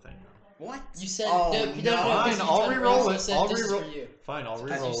for the thing. What? You said Oh, no. no. Fine, You I'll said re-roll you it. said I'll this is re-roll. for you. Fine, I'll I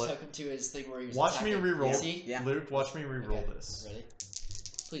re-roll just it. took him to his thing where he was Watch me attacking. re-roll. See? Yeah. Luke, watch me re-roll this. Ready?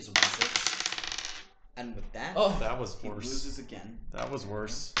 Please don't be 6. And with that, Oh, That was he worse. loses again. That was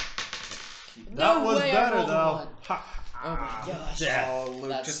worse. Keep- That No was way I better rolled a though. one. Ha. Oh my gosh. Yeah. Oh, Luke,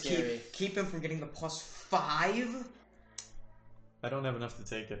 That's just scary. keep him from getting the +5. I don't have enough to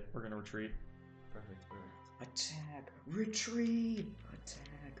take it. We're gonna retreat. Perfect. Attack, retreat,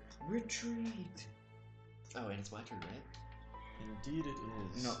 attack, retreat. Oh, and it's my turn, right? Indeed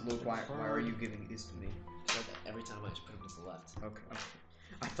it is. No, Luke, why are you giving these to me? Like every time I just put them to the left. Okay.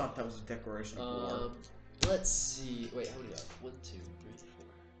 I thought that was a declaration of war. Let's see. Wait, how many do I have? 1, 2, 3, 4,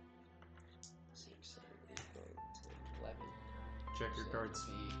 6, 7, 8, 9, 10, 11. Check your cards.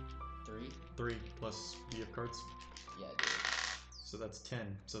 3. 3 plus V of cards. Yeah, I do. So that's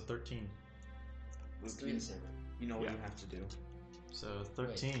 10. So 13. It's Luke, 3 and 7. you know what Yeah. you have to do. So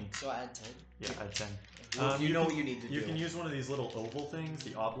 13. Wait, so I add 10? Yeah, add 10. Luke, you know can, what you need to do. You can use one of these little oval things,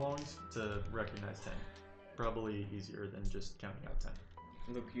 the oblongs, to recognize 10. Probably easier than just counting out 10.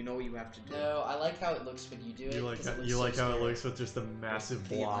 Luke, you know what you have to do. No, I like how it looks when you do it. You like 'cause it looks you so like how it scary. looks with just a massive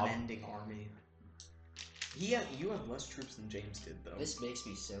The blob. unending army. You have less troops than James did, though. This makes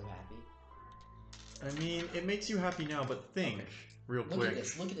me so happy. I mean, it makes you happy now, but think Okay. real Look quick. at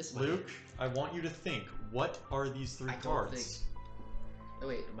this. Look at this. in my Luke, hand. I want you to think. What are these 3 I don't cards? Oh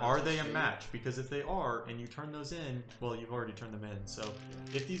wait. am I Are on they a straight? match? Because if they are, and you turn those in, well, you've already turned them in. So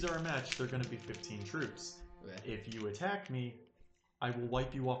if these are a match, they're going to be 15 troops. Okay. If you attack me, I will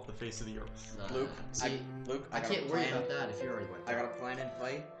wipe you off the face of the earth. Nah, Luke, see, I I got a can't worry plan. about that if you're already wiped I got out. a plan in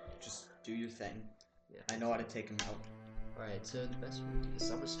play. Just do your thing. Yeah. I know how to take him out. Alright, so the best way to do this,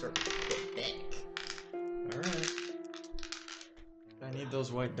 I'm gonna start with the back. Alright. I need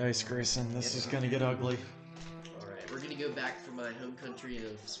those white dice, Grayson. This Yes. is going to get ugly. Alright, we're gonna go back from my home country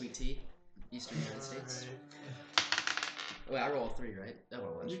of sweet tea, Eastern United States. Oh, wait, I roll 3, right? That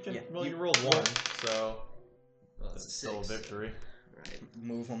one was. You can, Yeah, well, you- you rolled 1, so Oh, that's that's a still a 6. victory. Right.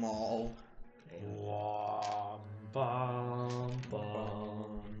 Move them all. Okay. Bum, bum,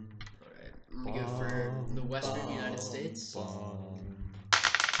 bum. Alright, I'm gonna go for the Western United States.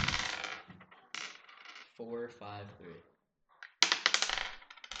 4, 5, 3.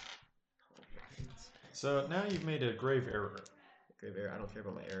 So now you've made a grave error. Grave error. I don't care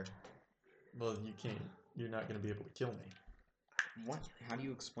about my error. Well, you can't. You're not going to be able to kill me What? How do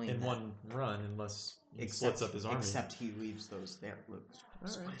you explain in that? one run unless he splits up his army. Except he leaves those there. Luke,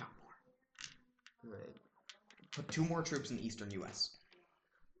 split Alright. it up more. Right. Put 2 more troops in eastern U.S.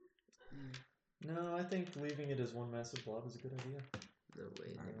 No, I think leaving it as one massive blob is a good idea. No,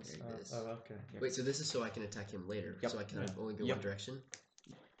 wait. There it is. Oh, okay. Wait, so this is so I can attack him later. Yep. So I can Yeah. only go Yep. one direction.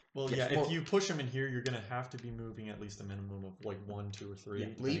 Well, Yes, yeah. well- If you push him in here, you're going to have to be moving at least a minimum of like 1, 2, or 3. Yeah.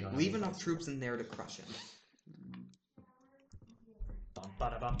 depending on how Leave many enough fights. troops in there to crush him. Bum,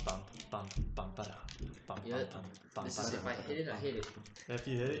 bada, bum, bum, bum, bum, bada, bum, Yeah, bum, bum, This bum, is bada, if I hit it, I hit it. If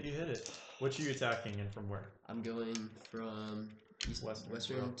you hit it, you hit it. What are you attacking and from where? I'm going from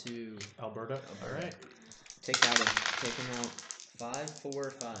western to Alberta? Alright. Take him out. 5,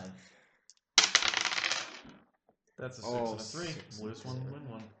 4, 5. That's a 6 Oh, and a 3. 6 and Lose 1, win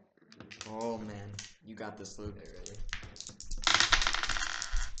 1. Oh man, you got this, Luke. Okay, ready?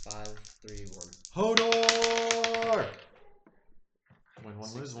 5, 3, 1. Hodor! Win 1,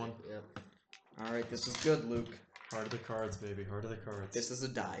 6, lose 1. Yep. All right, this is good, Luke. Heart of the cards, baby. Heart of the cards. This is a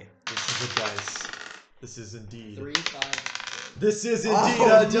die. This is a dice. This is indeed. 3, 5. This is indeed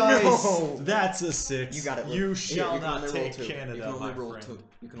Oh, a dice. no! That's a 6. You got it, Luke. You Here, shall can not only roll take 2. Canada, You can only my roll friend. 2.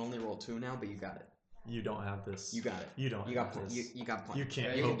 You can only roll 2 now, but you got it. You don't have this. You got it. You don't You have got. this. You got plenty. You can't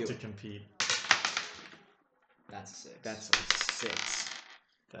Ready? You can hope do to it. compete. That's a 6. That's a 6.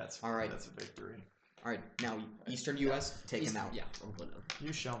 That's All right. That's a victory. All right, now Eastern U.S. take him out. Yeah, I'm going down.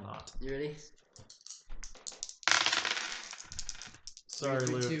 You shall not. You ready? Sorry,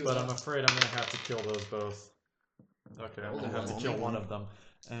 3, Luke, 2, but I'm afraid I'm gonna have to kill those both. Okay, I'm Only gonna have to one. kill Only one one. of them.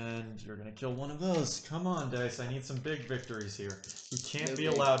 And you're gonna kill one of those. Come on, Dice. I need some big victories here. You can't No be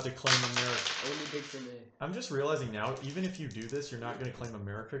big. allowed to claim America. Only big for me. I'm just realizing now, even if you do this, you're not gonna claim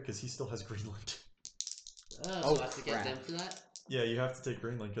America because he still has Greenland. Oh, so I have to crap. get them for that? Yeah, you have to take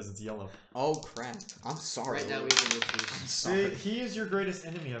Greenland because it's yellow. Oh crap! I'm sorry. Right now we Luke. can live I'm these. See, sorry. he is your greatest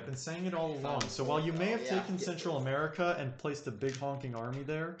enemy. I've been saying it all along. So while you may have Yeah. taken Central America and placed a big honking army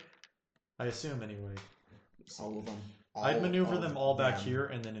there, I assume anyway. All of them. I'd maneuver of them all back them. here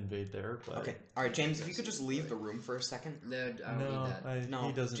and then invade there. But Okay. All right, James. If you could just leave the room for a second. No, I don't need that. No,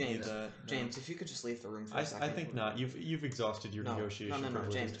 he doesn't James, need that. No. James, if you could just leave the room for a second. I think not. You've exhausted your negotiation. No,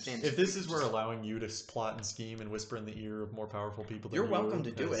 privileges. James. If this is where allowing you to plot and scheme and whisper in the ear of more powerful people than You're welcome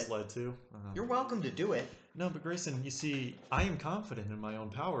to do has it. led to. You're welcome to do it. No, but Grayson, you see, I am confident in my own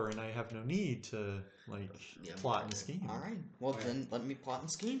power, and I have no need to plot and scheme. All right. Well, then let me plot and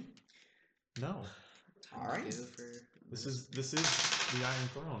scheme. No. All right. This is the Iron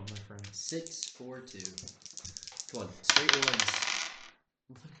Throne, my friend. 6, 4, 2. Come on, straight ones.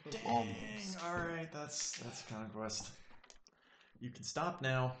 Almost. All right, that's conquest. You can stop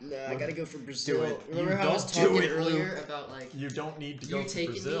now. Nah, I gotta go for Brazil. Do it. Remember You how I was don't do talking it, earlier about like You don't need to you go for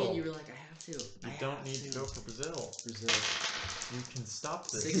taking Brazil. me and you were like, I have to. You don't need to go for Brazil. Brazil. You can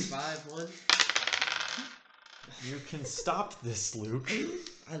stop this. 6, 5, 1. You can stop this, Luke.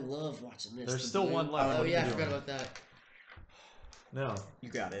 I love watching this. There's The still blue- one left. Oh What are yeah, you I forgot doing? about that. No. You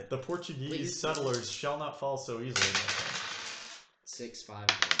got it. The Portuguese Wait, settlers shall not fall so easily. my friend. 6, 5,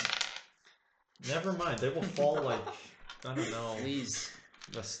 1. Never mind. They will fall like, I don't know, Please.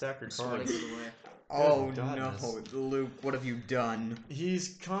 a stack of I'm sweating cards. it away. Oh godness. no, Luke, what have you done?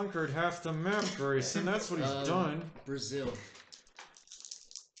 He's conquered half the map, Grayson. That's what he's done. Brazil.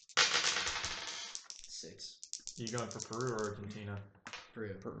 6. You going for Peru or Argentina?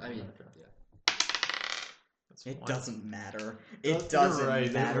 Peru. Peru, I mean, okay. yeah. That's It fine. doesn't matter. You're It doesn't right,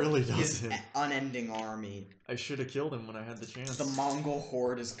 it matter. really His doesn't. unending army. I should have killed him when I had the chance. The Mongol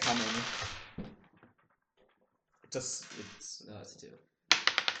horde is coming. It's No, it's 2.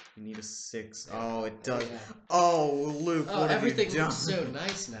 you need a 6. Oh, it does. Yeah. Oh, Luke, Oh, what have you everything done? looks so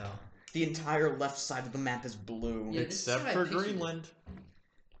nice now. The entire left side of the map is blue. Yeah, this is Except what I for pictured it. Greenland.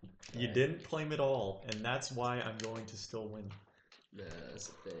 You Okay. didn't claim it all, and that's why I'm going to still win. No, that's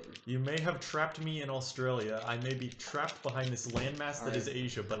the thing. You may have trapped me in Australia. I may be trapped behind this landmass that is Alright.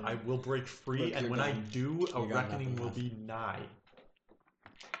 Asia, but I will break free, Look, and you're when I done. do, a You got reckoning nothing will left. be nigh.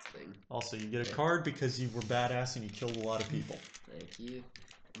 That's the thing. Also, you get a card because you were badass and you killed a lot of people. Thank you.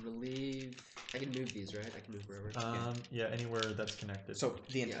 I'm gonna leave. I can move these, right? I can move wherever. Yeah, anywhere that's connected. So,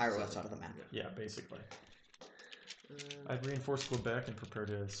 the entire so- left side of the map. Yeah, basically. Um, I'd reinforce Quebec and prepare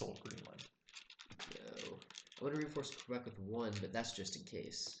to assault Greenland. no. I want to reinforce Quebec with 1, but that's just in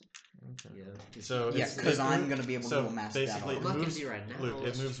case. Okay. Yeah. So Yeah, it's- because it I'm move- going to be able so to amass basically, that I'm it not all. gonna moves- be right now. Luke, it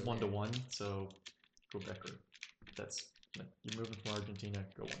let's moves just 1 to wait. 1, so Quebec. That's you moving from Argentina.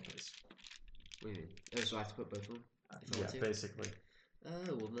 Go 1 place. Wait a minute. Oh, so I have to put both of them? If I Yeah, want to? basically. Oh,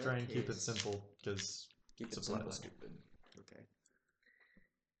 well, in that Try and keep it case- simple because Keep it Supply simple, line. stupid. Okay.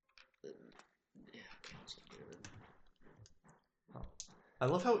 Yeah, okay, I'll just get rid of it. I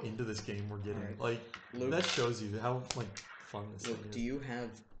love how into this game we're getting. Alright. Like Luke, that shows you how fun this Luke, thing do is. you have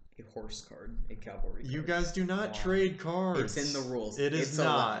a horse card, a cavalry card? You guys do not Wow. trade cards. It's in the rules. It is It's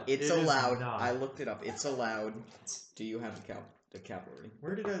not. It's It is allowed. not. I looked it up. It's allowed. Do you have the cavalry?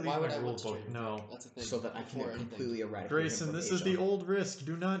 Where did I leave Why would my I rule want to book? trade No. it? That's the thing. So that I can Before anything. completely eradicate Grayson, him from this Asia. is the old risk.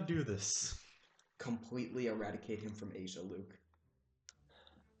 Do not do this. Completely eradicate him from Asia, Luke.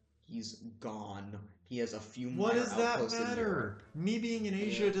 He's gone. He has a few more What does that outposts in matter? Europe. Me being in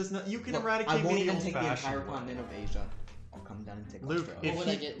Asia Yeah. does not. You can Look, eradicate I won't me the even take the old-fashioned entire way. continent of Asia. I'll come down and take Luke, Australia. if What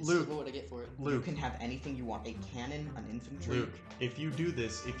would I he- get? Luke- What would I get for it? You Luke, can have anything you want. A cannon, an infantry. Luke, if you do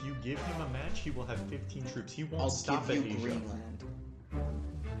this, if you give him a match, he will have 15 troops. He won't I'll stop give at you Asia. Greenland.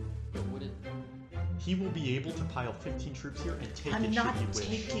 But would it? He will be able to pile 15 troops here and take I'm it not should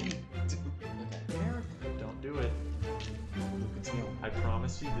he wish. taking Okay. America. Don't do it. Luke, it's the only. I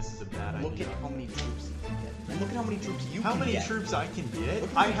promise you, this is a bad Look idea. at how many troops you can get. And look at how many troops you How can many get. troops I can get?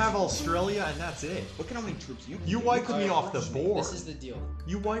 Look at I how have many- Australia, and that's it. Look at how many troops you can You get. wiped can me off the crush me. board. This is the deal.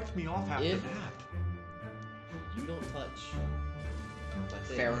 You wiped me off half If- the map. You don't touch. my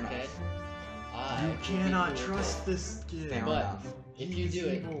thing, Fair okay? enough. I You will be cannot cool with trust this kid. Fair But- enough. If you He's do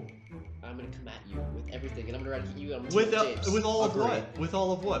it, evil. I'm gonna come at you with everything, and I'm gonna eradicate you. I'm gonna With, team James. with all of Agreed. what? With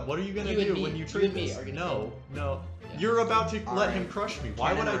all of what? What are you gonna You and do me. when you You trade and me this? are gonna No, no. Yeah. You're about to All let right. him crush me.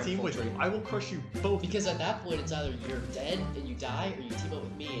 Why would Cannon I or team with you? infantry? I will crush you both. Because at that point, it's either you're dead and you die, or you team up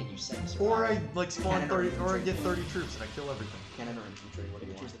with me and you survive. Or I like spawn Cannon or 30, or I infantry? get 30 troops and I kill everything. Cannon or infantry? What do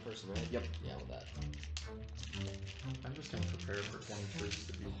you Choose want? the person, right? Yep. Yeah, with that. I'm just gonna prepare for 20 troops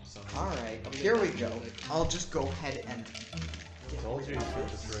to be summoned. All right. Here we go. I'll just go ahead and. Told you he's gonna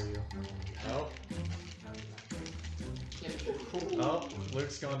betray you. Oh, oh,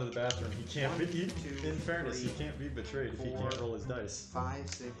 Luke's gone to the bathroom. He can't be. He, in fairness, he can't be betrayed if he can't roll his dice. 5,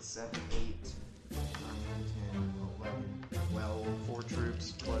 6, 7, 8, 9, 10, 11, 12. 4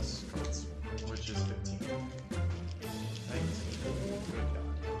 troops plus cards, which is 15. Thanks. Good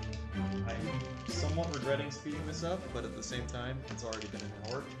God. I'm somewhat regretting speeding this up, but at the same time, it's already been an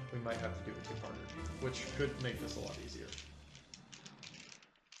hour. We might have to do a two-parter, which could make this a lot easier.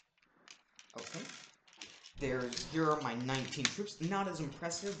 Okay. Here are my 19 troops. Not as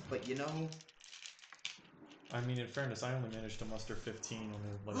impressive, but you know. I mean, in fairness, I only managed to muster 15 on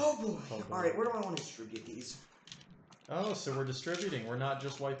the, like... Oh boy! Alright, where do I want to distribute these? Oh, so we're distributing. We're not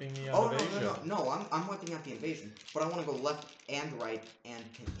just wiping the Oh, out of Asia. no, I'm wiping out the invasion. But I want to go left and right and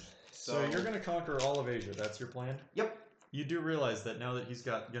pinch. So you're going to conquer all of Asia. That's your plan? Yep. You do realize that now that he's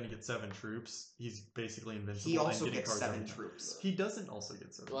going to get 7 troops, he's basically invincible. He also and gets 7 every troops. He doesn't also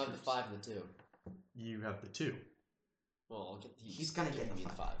get 7 Well, I troops. have the 5 and the 2. You have the 2. Well, I'll get he's gonna get me the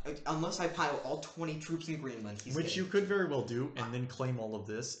 5. Unless I pile all 20 troops in Greenland, he's Which you could very well do, and then claim all of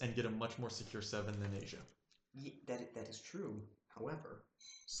this, and get a much more secure 7 than Asia. Yeah, that is true. However,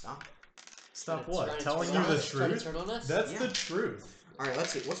 stop. Stop what? Telling you the truth? That's the truth. Alright,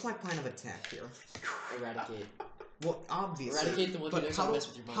 let's see. What's my plan of attack here? Eradicate. Well, obviously. Eradicate the one who doesn't mess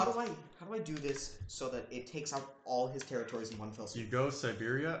with your how do I do this so that it takes out all his territories in one fell swoop? You go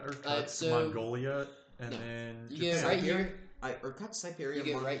Siberia, or so Mongolia, and then you get right here. Urkut, Siberia.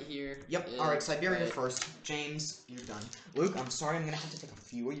 You get right here. Yep. All right, Siberia first. James, you're done. Luke, I'm sorry, I'm gonna have to take a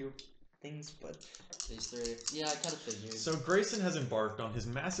few of your things, but these 3. Yeah, I kind of figured. So Grayson has embarked on his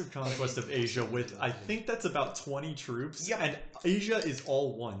massive conquest of Asia with, I think that's about 20 troops, and Asia is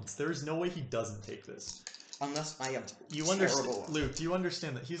all ones. There's no way he doesn't take this. Unless I have Luke, do you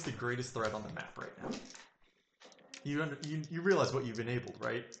understand that he's the greatest threat on the map right now? You realize what you've enabled,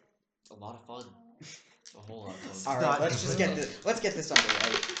 right? A lot of fun. A whole lot of fun. All right, let's get this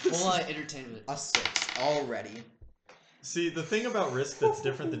underway. A whole lot of entertainment. A 6 already. See, the thing about Risk that's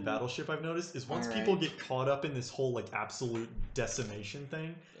different than Battleship I've noticed is once people get caught up in this whole like absolute decimation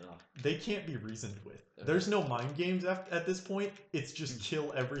thing, they can't be reasoned with. There's no mind games at this point. It's just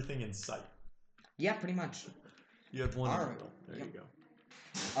kill everything in sight. Yeah, pretty much. You have 1 There you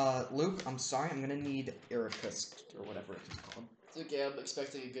go. Luke, I'm sorry, I'm gonna need Irkutsk or whatever it's called. It's okay, I'm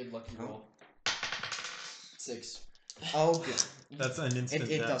expecting a good lucky roll. 6. Oh, good. That's an instant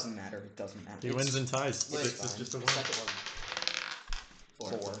It death. doesn't matter. It doesn't matter. He wins and ties. 6 is just a win. Second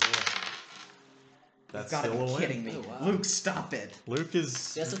one. 4. That's gotta still be a win. kidding me. Oh, wow. Luke, stop it. Luke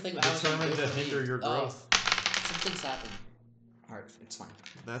is That's the thing determined to hinder your growth. Something's happened. Alright, it's fine.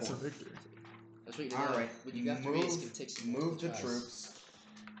 That's 4. a victory. That's what you Alright, when you got move the troops.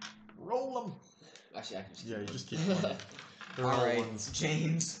 Roll them. Actually, I can just you just keep going. Alright,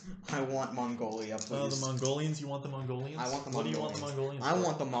 James, I want Mongolia, please. Oh, the Mongolians? You want the Mongolians? I want the Mongolians. What do you want the Mongolians I for?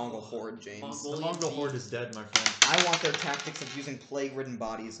 want the Mongol horde, James. The Mongol horde is dead, my friend. I want their tactics of using plague-ridden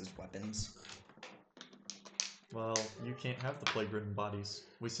bodies as weapons. Well, you can't have the plague-ridden bodies.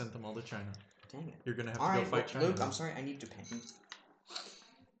 We sent them all to China. Dang it. You're gonna have to go fight China. Luke, I'm sorry, I need Japan.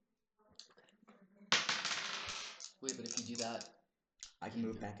 Wait, but if you do that... I can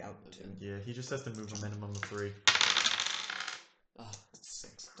move back out, too. Yeah, he just has to move a minimum of 3. Oh,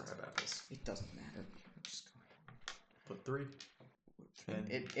 6. Crab apples. It doesn't matter. Just go ahead. Put 3.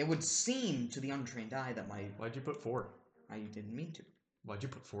 And It would seem to the untrained eye that my... Why'd you put 4? I didn't mean to. Why'd you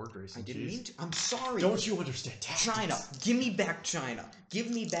put 4, Grayson? I didn't mean to. I'm sorry. Don't you understand tactics? China. Give me back China.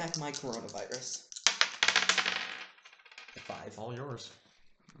 Give me back my coronavirus. 5. All yours.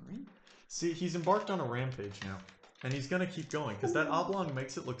 Alright. See, he's embarked on a rampage now. And he's gonna keep going, because that oblong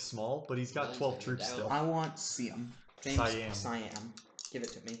makes it look small, but he's got 12 troops still. I want Siam. James, Siam. Give it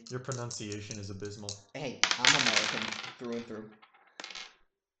to me. Your pronunciation is abysmal. Hey, I'm American through and through.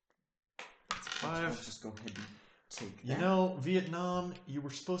 5. Let's just go ahead and take that. You know, Vietnam, you were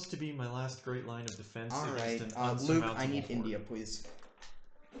supposed to be my last great line of defense against an unsurmountable Luke, I need horde. India, please.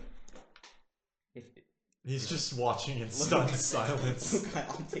 He's just watching in stunned silence. Luke,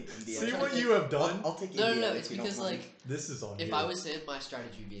 I'll take India. See what you have done? I'll take India. No, it's because, like... This is on If you. I was him, my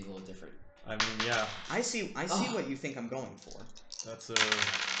strategy would be a little different. I mean, yeah. I see what you think I'm going for. That's a...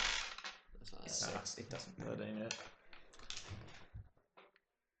 That's not 6. It doesn't matter. That ain't it.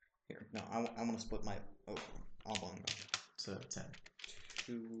 Here, no, I want to split my oblong. It's a 10.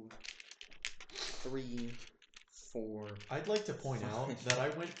 2, 3, 4. I'd like to point out that I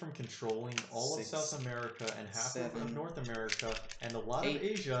went from controlling all 6, of South America and half 7, of North America and a lot 8, of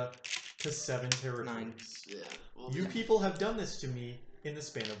Asia to 7 territories. 9. Yeah. Well, You people have done this to me in the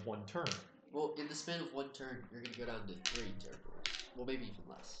span of 1 turn. Well, in the span of 1 turn, you're gonna go down to 3 territories. Well, maybe even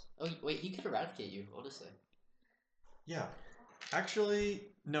less. Oh, wait, he could eradicate you, honestly. Yeah. Actually,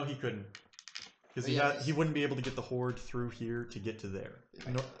 no, he couldn't. Because he wouldn't be able to get the horde through here to get to there.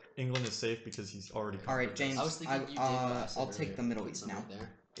 Yeah. No, England is safe because he's already covered. Alright, James, I was thinking you did what I said I'll take earlier. the Middle Put East something now, there.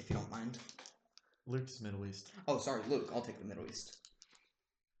 if you don't mind. Luke's Middle East. Oh, sorry, Luke, I'll take the Middle East.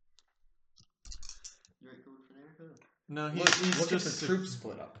 America? No, Look at just the troop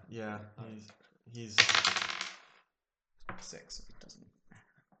split up. Yeah, he's 6. It doesn't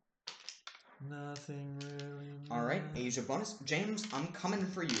matter. nothing really. All right, Asia bonus. James, I'm coming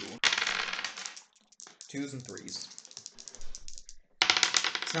for you. 2s and 3s.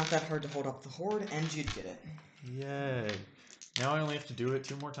 It's not that hard to hold up the horde, and you did it. Yay! Now I only have to do it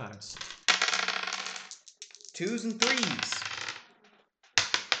 2 more times. 2s and 3s.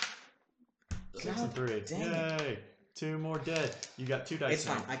 6 and 3. dang Yay! 2 more dead. You got 2 dice It's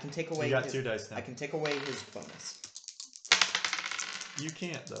now. fine. I can take away. You got 2 dice now. I can take away his bonus. You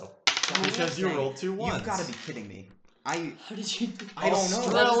can't though, God because you dang. rolled 2 ones. You've got to be kidding me. How did you? I don't know.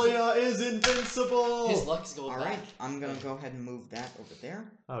 Australia is invincible. His luck is going All back. right, I'm gonna go ahead and move that over there.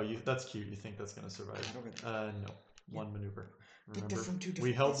 Oh, that's cute. You think that's gonna survive? That over there. No. One maneuver. They're Remember? from 2 different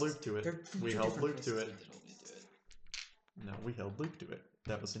We held places. Luke to it. They're from We 2 held different Luke to places. it. No, we held Luke to it.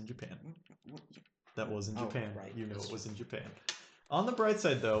 That was in Japan. What? That was in Oh, Japan. right. You know it was in Japan. On the bright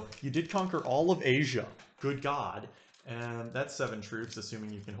side, though, you did conquer all of Asia. Good God. And that's 7 troops,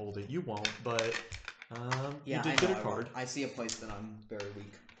 assuming you can hold it. You won't, but Yeah, you did I get know, a card. I see a place that I'm very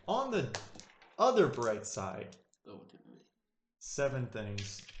weak. On the other bright side, Oh, didn't we? 7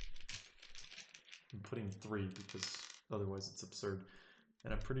 things. I'm putting 3 because otherwise it's absurd.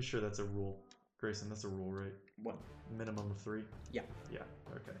 And I'm pretty sure that's a rule. Grayson, that's a rule, right? What? Minimum of 3? Yeah. Yeah,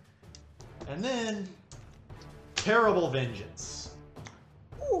 okay. And then, Terrible Vengeance.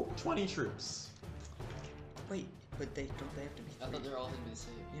 Ooh. 20 troops. Wait, but don't they have to be I 3? thought they were all gonna be the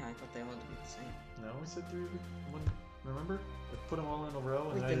same. Yeah, I thought they all had to be the same. No, we said 3 one. Remember? We put them all in a row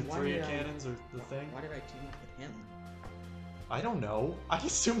and Wait, I then had why 3 did I- cannons or the thing. Why did I team up with him? I don't know. I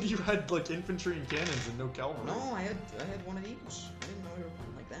assumed you had like infantry and cannons and no cavalry. No, I had one of each. I didn't know we were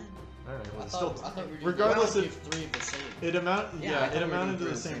playing like that. Alright, well, I still. thought we were just regardless gonna if- give 3 of the same. It Yeah, I it thought we were amounted to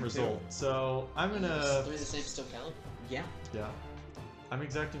doing the three same of the result. same, So I'm Is gonna 3 of the same still count? Yeah. yeah. I'm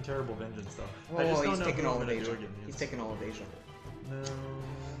exacting terrible vengeance though. Whoa, I just don't he's know taking who all I'm of gonna do Asia. against. He's taking all of Asia. No.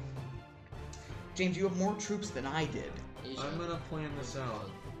 James, you have more troops than I did. Asia. I'm gonna plan this out.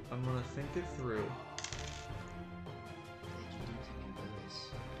 I'm gonna think it through.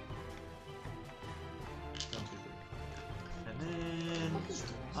 One, two, three. And then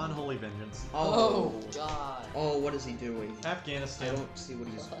unholy vengeance. Oh god. Oh, what is he doing? I Afghanistan. don't see what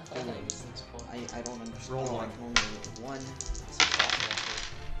he's doing. This looks fun. I don't understand. Roll oh, I one. can only roll 1, It's a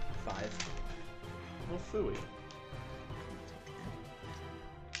awful. 5. Well, phooey.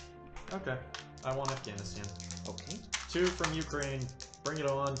 Okay. I want Afghanistan. Okay. 2 from Ukraine. Bring it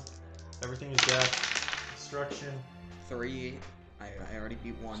on. Everything is death. Destruction. 3. I already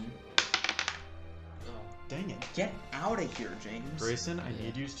beat 1. Oh. Dang it. Get out of here, James. Grayson, I Yeah.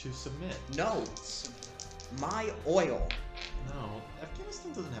 need you to submit. No. My oil No.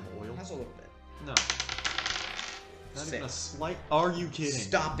 Afghanistan doesn't have oil. has a little bit. No. Not even a 6. slight. Are you kidding?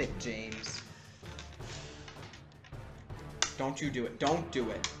 Stop it, James. Don't you do it. Don't do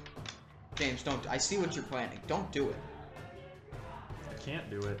it. James, don't. I see what you're planning. Don't do it. I can't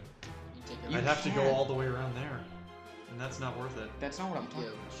do it. You take You I'd have to go can. all the way around there. And that's not worth it. That's not what I'm talking Yeah.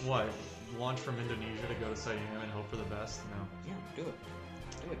 about. What? Launch from Indonesia to go to Siam and hope for the best? No. Yeah, do it.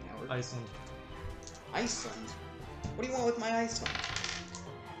 Do it, coward. Iceland. Iceland? What do you want with my Iceland?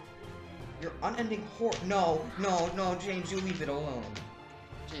 Your unending horde. No, James, you leave it alone.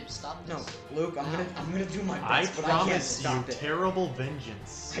 James, stop No, this. Luke, I'm gonna do my I best, but I can't promise you stop it. terrible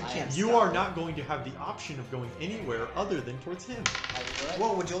vengeance. I can't. You stop are it. not going to have the option of going anywhere other than towards him.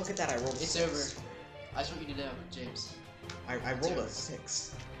 Whoa, would you look at that? I rolled a It's 6. over. I just want you to know, James. I rolled a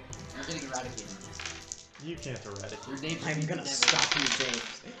 6. You're getting eradicated. You can't eradicate. Your name. I'm gonna stop you,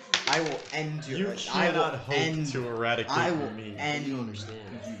 James. I will end your. You I will cannot hope end. to eradicate I will me. end. You understand.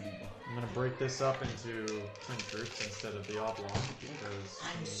 You. I'm gonna break this up into 10 troops instead of the oblong because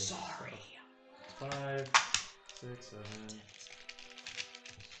I'm sorry. 5, 6, 7,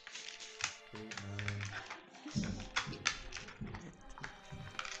 8, 9.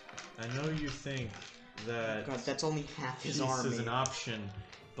 I know you think that God, that's only half his peace army. is an option,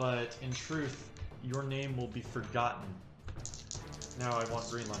 but in truth, your name will be forgotten. Now I want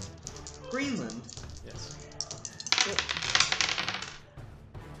Greenland. Greenland. Yes.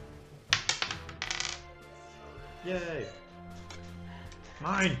 Yay!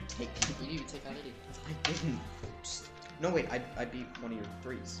 Mine! Take. You didn't even take out any. I didn't. No, wait. I beat one of your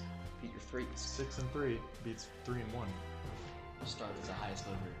 3s. Beat your 3s. 6 and 3 beats 3 and 1. I'll start as the highest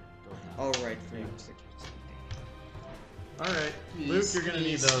number. Going down. Oh right, 3 and 6. Alright, Please, Luke, you're gonna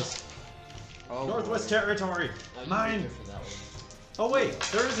need please. those. Oh. Northwest boy. Territory! Oh, you Mine! were there for that one. Oh wait,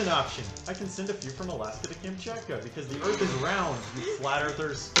 there is an option. I can send a few from Alaska to Kamchatka because the Earth is round, you flat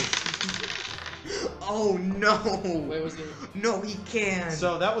earthers. Oh no! Wait, what's good? No, he can.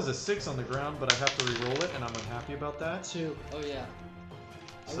 So that was a 6 on the ground, but I have to re-roll it, and I'm unhappy about that. 2. Oh yeah.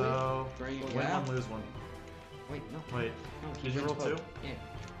 So, 3. win Yeah. one, lose one. Wait, no. Wait, No, he did you wins roll 2? both. Yeah.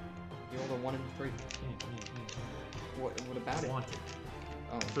 You rolled a 1 and 3. What about it? Wanted.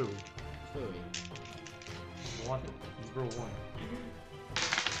 Oh. Food. Food. Wanted. You roll 1.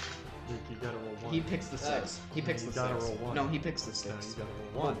 Luke, you gotta roll 1. He picks the 6. He picks You the gotta 6. roll 1. No, he picks the No, 6. you gotta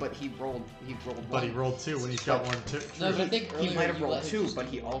roll Well, 1. but he rolled 1. But he rolled 2 when he's got But- 1, 2. No, but I think He earlier might have you rolled let him 2, just but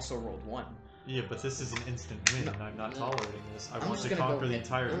do he one. also rolled 1. Yeah, but this is an instant win, No. and I'm not No. tolerating this. I I'm want just to gonna conquer go the hit-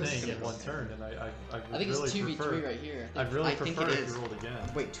 entire I'm just thing gonna in go one hit. turn, and I I think really it's 2v3 prefer. right here. I'd really I think prefer it if is. you rolled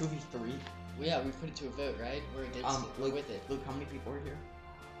again. Wait, 2v3? Well, yeah, we put it to a vote, right? We're against it. We're Luke, with it. Luke, how many people are here?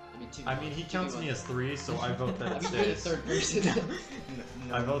 I mean, he counts me as 3, so I vote that I it mean, you're the stays. third person.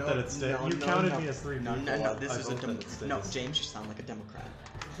 No, I vote that it stays. You counted me as 3 No, people. no, no. This I is a vote that it stays. no. James, you sound like a Democrat.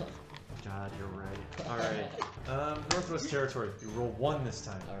 God, you're right. All right. Northwest Territory. You roll 1 this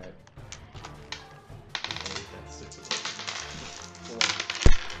time. All right. That's 6 of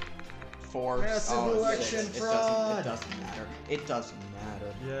 4. Massive election 6. fraud. It doesn't matter. It doesn't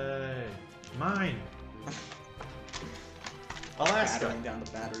matter. Yay. Mine. Alaska. Battering down the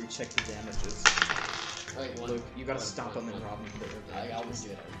battery. Check the damages. Wait, one. Luke, you gotta One, stop one, him and one. rob him. I always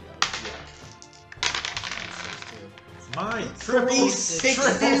do it. Mine. Three Triple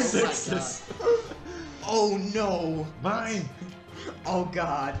sixes. sixes. Oh no! Mine. Oh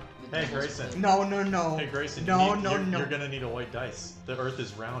god! Hey, Grayson. No, no, no! Hey, Grayson. No, you need, no, you're, no. You're gonna need a white dice. The Earth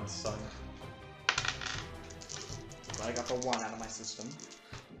is round, son. I got the 1 out of my system.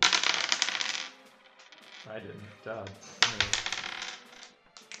 I didn't. God.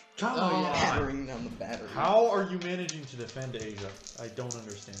 Come Oh, on. yeah. Battering down the battery. How are you managing to defend Asia? I don't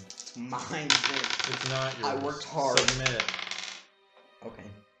understand. Mine. It's not yours. I worked hard. Submit. Okay.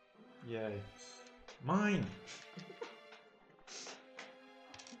 Yay. Mine.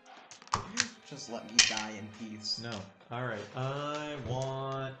 Just let me die in peace. No. Alright. I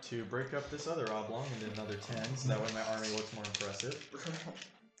want to break up this other oblong into another 10, so that way my army looks more impressive.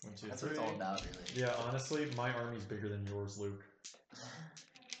 1, 2, That's 3. what it's all about, really. Yeah, honestly, my army's bigger than yours, Luke.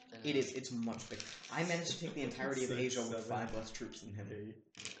 It is. It's much bigger. I managed to take the entirety of 6, Asia with 7, 5 less troops than him. 8,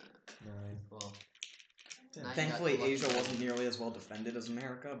 9. Well, 10. Now you Thankfully, got the Asia lucky wasn't nearly as well defended as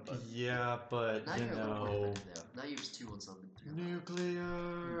America, but Yeah, but, now you you're a little more know... defended, though. Now you're just 2 on something.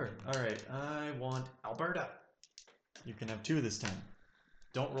 Nuclear! Alright, I want Alberta. You can have 2 this time.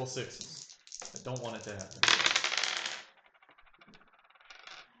 Don't roll 6s. I don't want it to happen.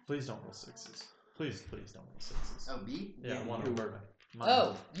 Please don't roll 6s. Please, please don't roll 6s. Oh, me? Yeah, Yeah, one you. Alberta. Mine.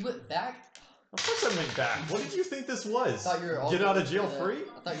 Oh, you went back? Of course I went back. What did you think this was? I thought you were all Get out of going jail for the- free?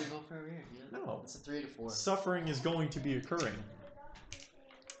 I thought you were going for over here. Yeah. No. It's a 3 to 4. Suffering is going to be occurring.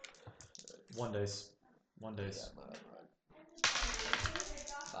 1 dice. 1 dice. Yeah, my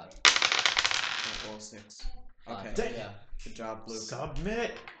 5. roll 6. 5. Okay. Dang. Yeah. Good job, Luke.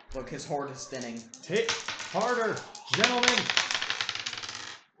 Submit! Look, his horde is thinning. Hit harder, gentlemen!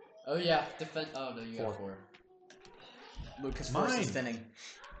 Oh, yeah. Defend. Oh, no, you got 4. 4. Luke, his force Mine. is thinning.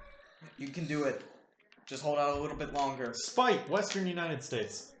 You can do it. Just hold out a little bit longer. Spite, Western United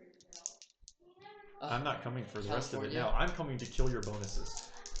States. Uh, I'm not coming for the rest of it California. now. I'm coming to kill your bonuses.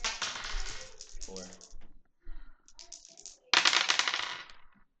 4.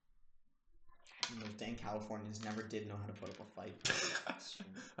 Those dang Californians never did know how to put up a fight.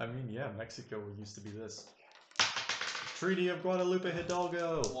 I mean, yeah, Mexico used to be this. Treaty of Guadalupe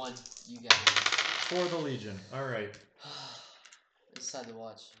Hidalgo 1. You got it. for the Legion. All right. It's sad to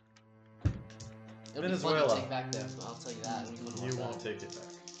watch. It'll Venezuela. be fun to take back, though. I'll tell you that. You won't take it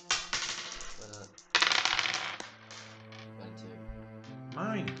back. Why not? Got 2.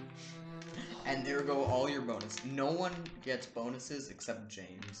 Mine. And there go all your bonus. No one gets bonuses except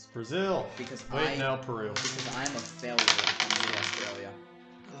James. Brazil. Because Wait, now Peru. Because I'm a failure in Australia.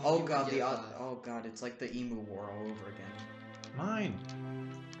 Oh god, oh god, it's like the Emu War all over again. Mine.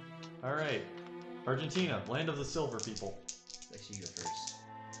 All right. Argentina, land of the silver people. Actually, you go first.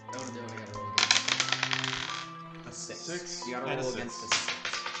 I want to do it. I gotta roll again. A 6. 6 You gotta and a roll 6. against a 6.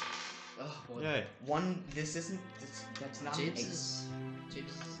 Oh, 1. Yay. One, that's not an James ace. is. James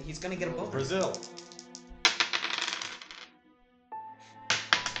is. He's gonna get a bonus. Brazil.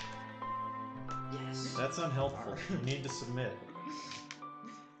 Yes. That's unhelpful. You need to submit.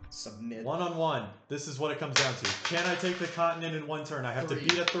 Submit. 1-on-1. This is what it comes down to. Can I take the continent in 1 turn? I have 3. to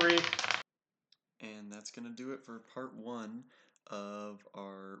beat a 3. And that's going to do it for part 1 of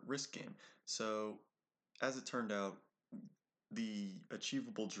our risk game. So, as it turned out, the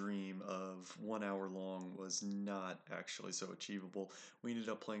achievable dream of 1 hour long was not actually so achievable. We ended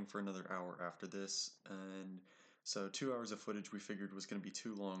up playing for another hour after this, and so 2 hours of footage we figured was going to be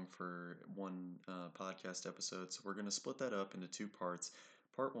too long for one podcast episode. So we're going to split that up into two parts.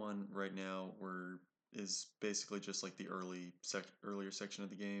 Part one right now is basically just like the earlier section of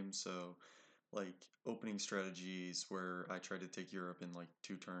the game. So like opening strategies where I try to take Europe in like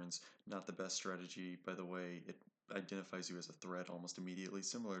 2 turns. Not the best strategy, by the way. It identifies you as a threat almost immediately,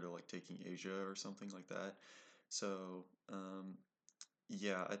 similar to like taking Asia or something like that. So,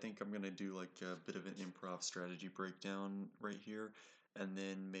 yeah, I think I'm gonna do like a bit of an improv strategy breakdown right here, and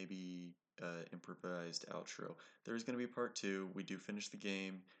then maybe improvised outro. There's gonna be part two. We do finish the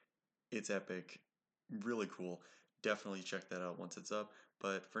game. It's epic, really cool. Definitely check that out once it's up.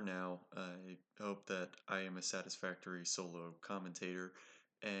 But for now, I hope that I am a satisfactory solo commentator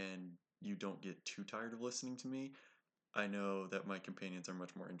and you don't get too tired of listening to me. I know that my companions are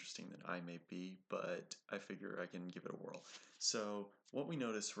much more interesting than I may be, but I figure I can give it a whirl. So, what we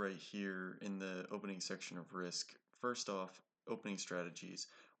notice right here in the opening section of Risk, first off, opening strategies.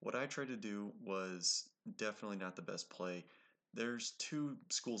 What I tried to do was definitely not the best play. There's two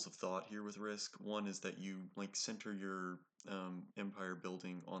schools of thought here with Risk. One is that you like center your empire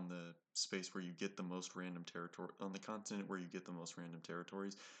building on the space where you get the most random territory, on the continent where you get the most random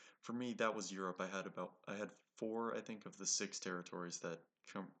territories. For me, that was Europe. I had four, I think, of the six territories that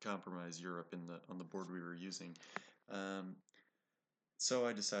compromise Europe in the on the board we were using. Um, so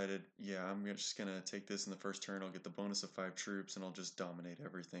I decided, yeah, I'm just gonna take this in the first turn. I'll get the bonus of 5 troops, and I'll just dominate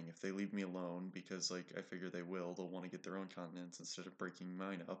everything. If they leave me alone, because like I figure they will, they'll want to get their own continents instead of breaking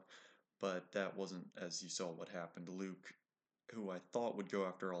mine up. But that wasn't, as you saw, what happened. Luke, who I thought would go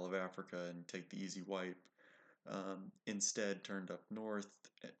after all of Africa and take the easy wipe, instead turned up north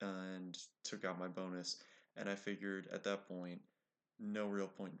and took out my bonus. And I figured at that point, no real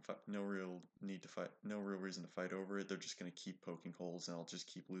need to fight, no real reason to fight over it. They're just going to keep poking holes, and I'll just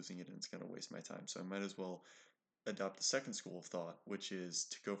keep losing it, and it's going to waste my time. So I might as well adopt the second school of thought, which is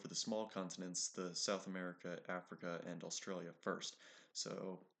to go for the small continents, the South America, Africa, and Australia first.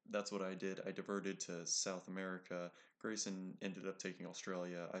 So that's what I did. I diverted to South America. Grayson ended up taking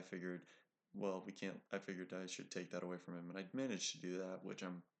Australia. I figured, well, we can't. I figured I should take that away from him, and I managed to do that, which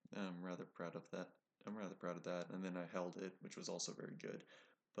I'm rather proud of that. I'm rather proud of that. And then I held it, which was also very good.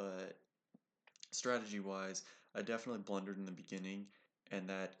 But strategy wise, I definitely blundered in the beginning, and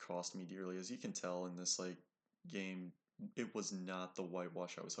that cost me dearly. As you can tell in this like game, it was not the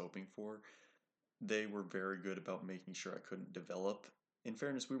whitewash I was hoping for. They were very good about making sure I couldn't develop. In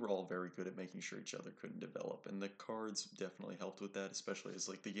fairness, we were all very good at making sure each other couldn't develop, and the cards definitely helped with that. Especially as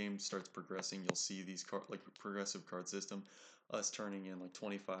like the game starts progressing, you'll see these like progressive card system, us turning in like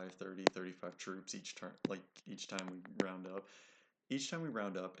 25, 30, 35 troops each turn, like each time we round up. Each time we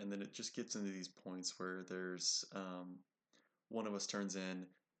round up, and then it just gets into these points where there's one of us turns in,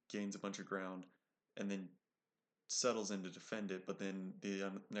 gains a bunch of ground, and then settles in to defend it. But then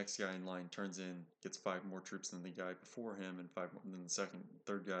the next guy in line turns in, gets 5 more troops than the guy before him, and then the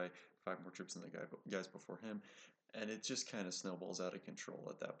third guy 5 more troops than the guys before him, and it just kind of snowballs out of control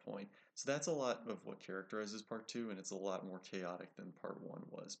at that point. So that's a lot of what characterizes part two, and it's a lot more chaotic than part one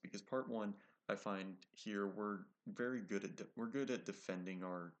was, because part one, I find here we're good at defending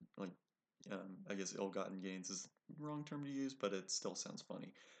our like I guess ill-gotten gains is the wrong term to use, but it still sounds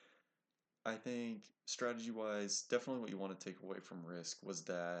funny. I think strategy wise, definitely what you want to take away from Risk was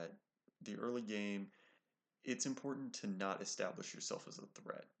that the early game, it's important to not establish yourself as a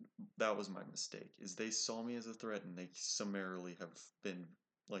threat. That was my mistake. Is they saw me as a threat, and they summarily have been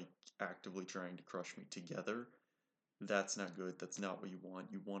like actively trying to crush me together. That's not good. That's not what you want.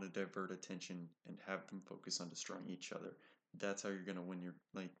 You want to divert attention and have them focus on destroying each other. That's how you're gonna win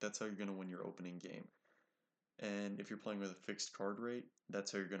your opening game. And if you're playing with a fixed card rate,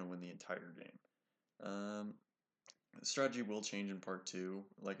 that's how you're gonna win the entire game. Um, strategy will change in part two.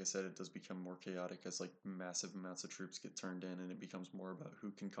 Like I said, it does become more chaotic as like massive amounts of troops get turned in, and it becomes more about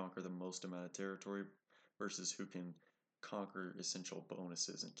who can conquer the most amount of territory versus who can conquer essential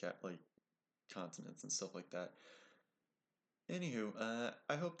bonuses and like continents and stuff like that. Anywho,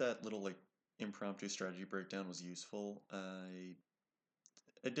 I hope that little like impromptu strategy breakdown was useful.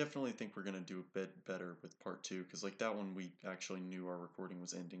 I definitely think we're gonna do a bit better with part two, because like that one we actually knew our recording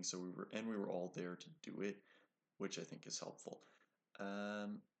was ending, so we were all there to do it, which I think is helpful.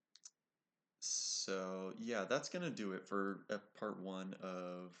 Um, so yeah, that's gonna do it for part one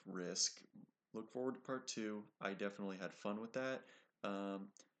of Risk. Look forward to part two. I definitely had fun with that. Um,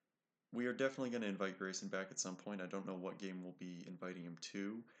 we are definitely going to invite Grayson back at some point. I don't know what game we'll be inviting him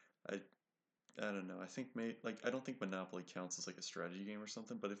to. I I don't know. I think I don't think Monopoly counts as like a strategy game or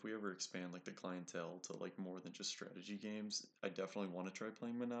something. But if we ever expand like the clientele to like more than just strategy games, I definitely want to try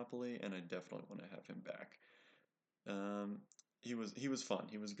playing Monopoly, and I definitely want to have him back. Um, he was fun.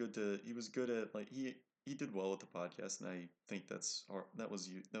 He was good at like he did well with the podcast, and I think that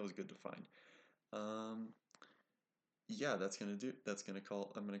was good to find. Um, yeah,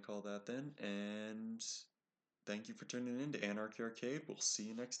 I'm gonna call that then, and thank you for tuning in to Anarchy Arcade. We'll see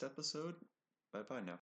you next episode. Bye bye now.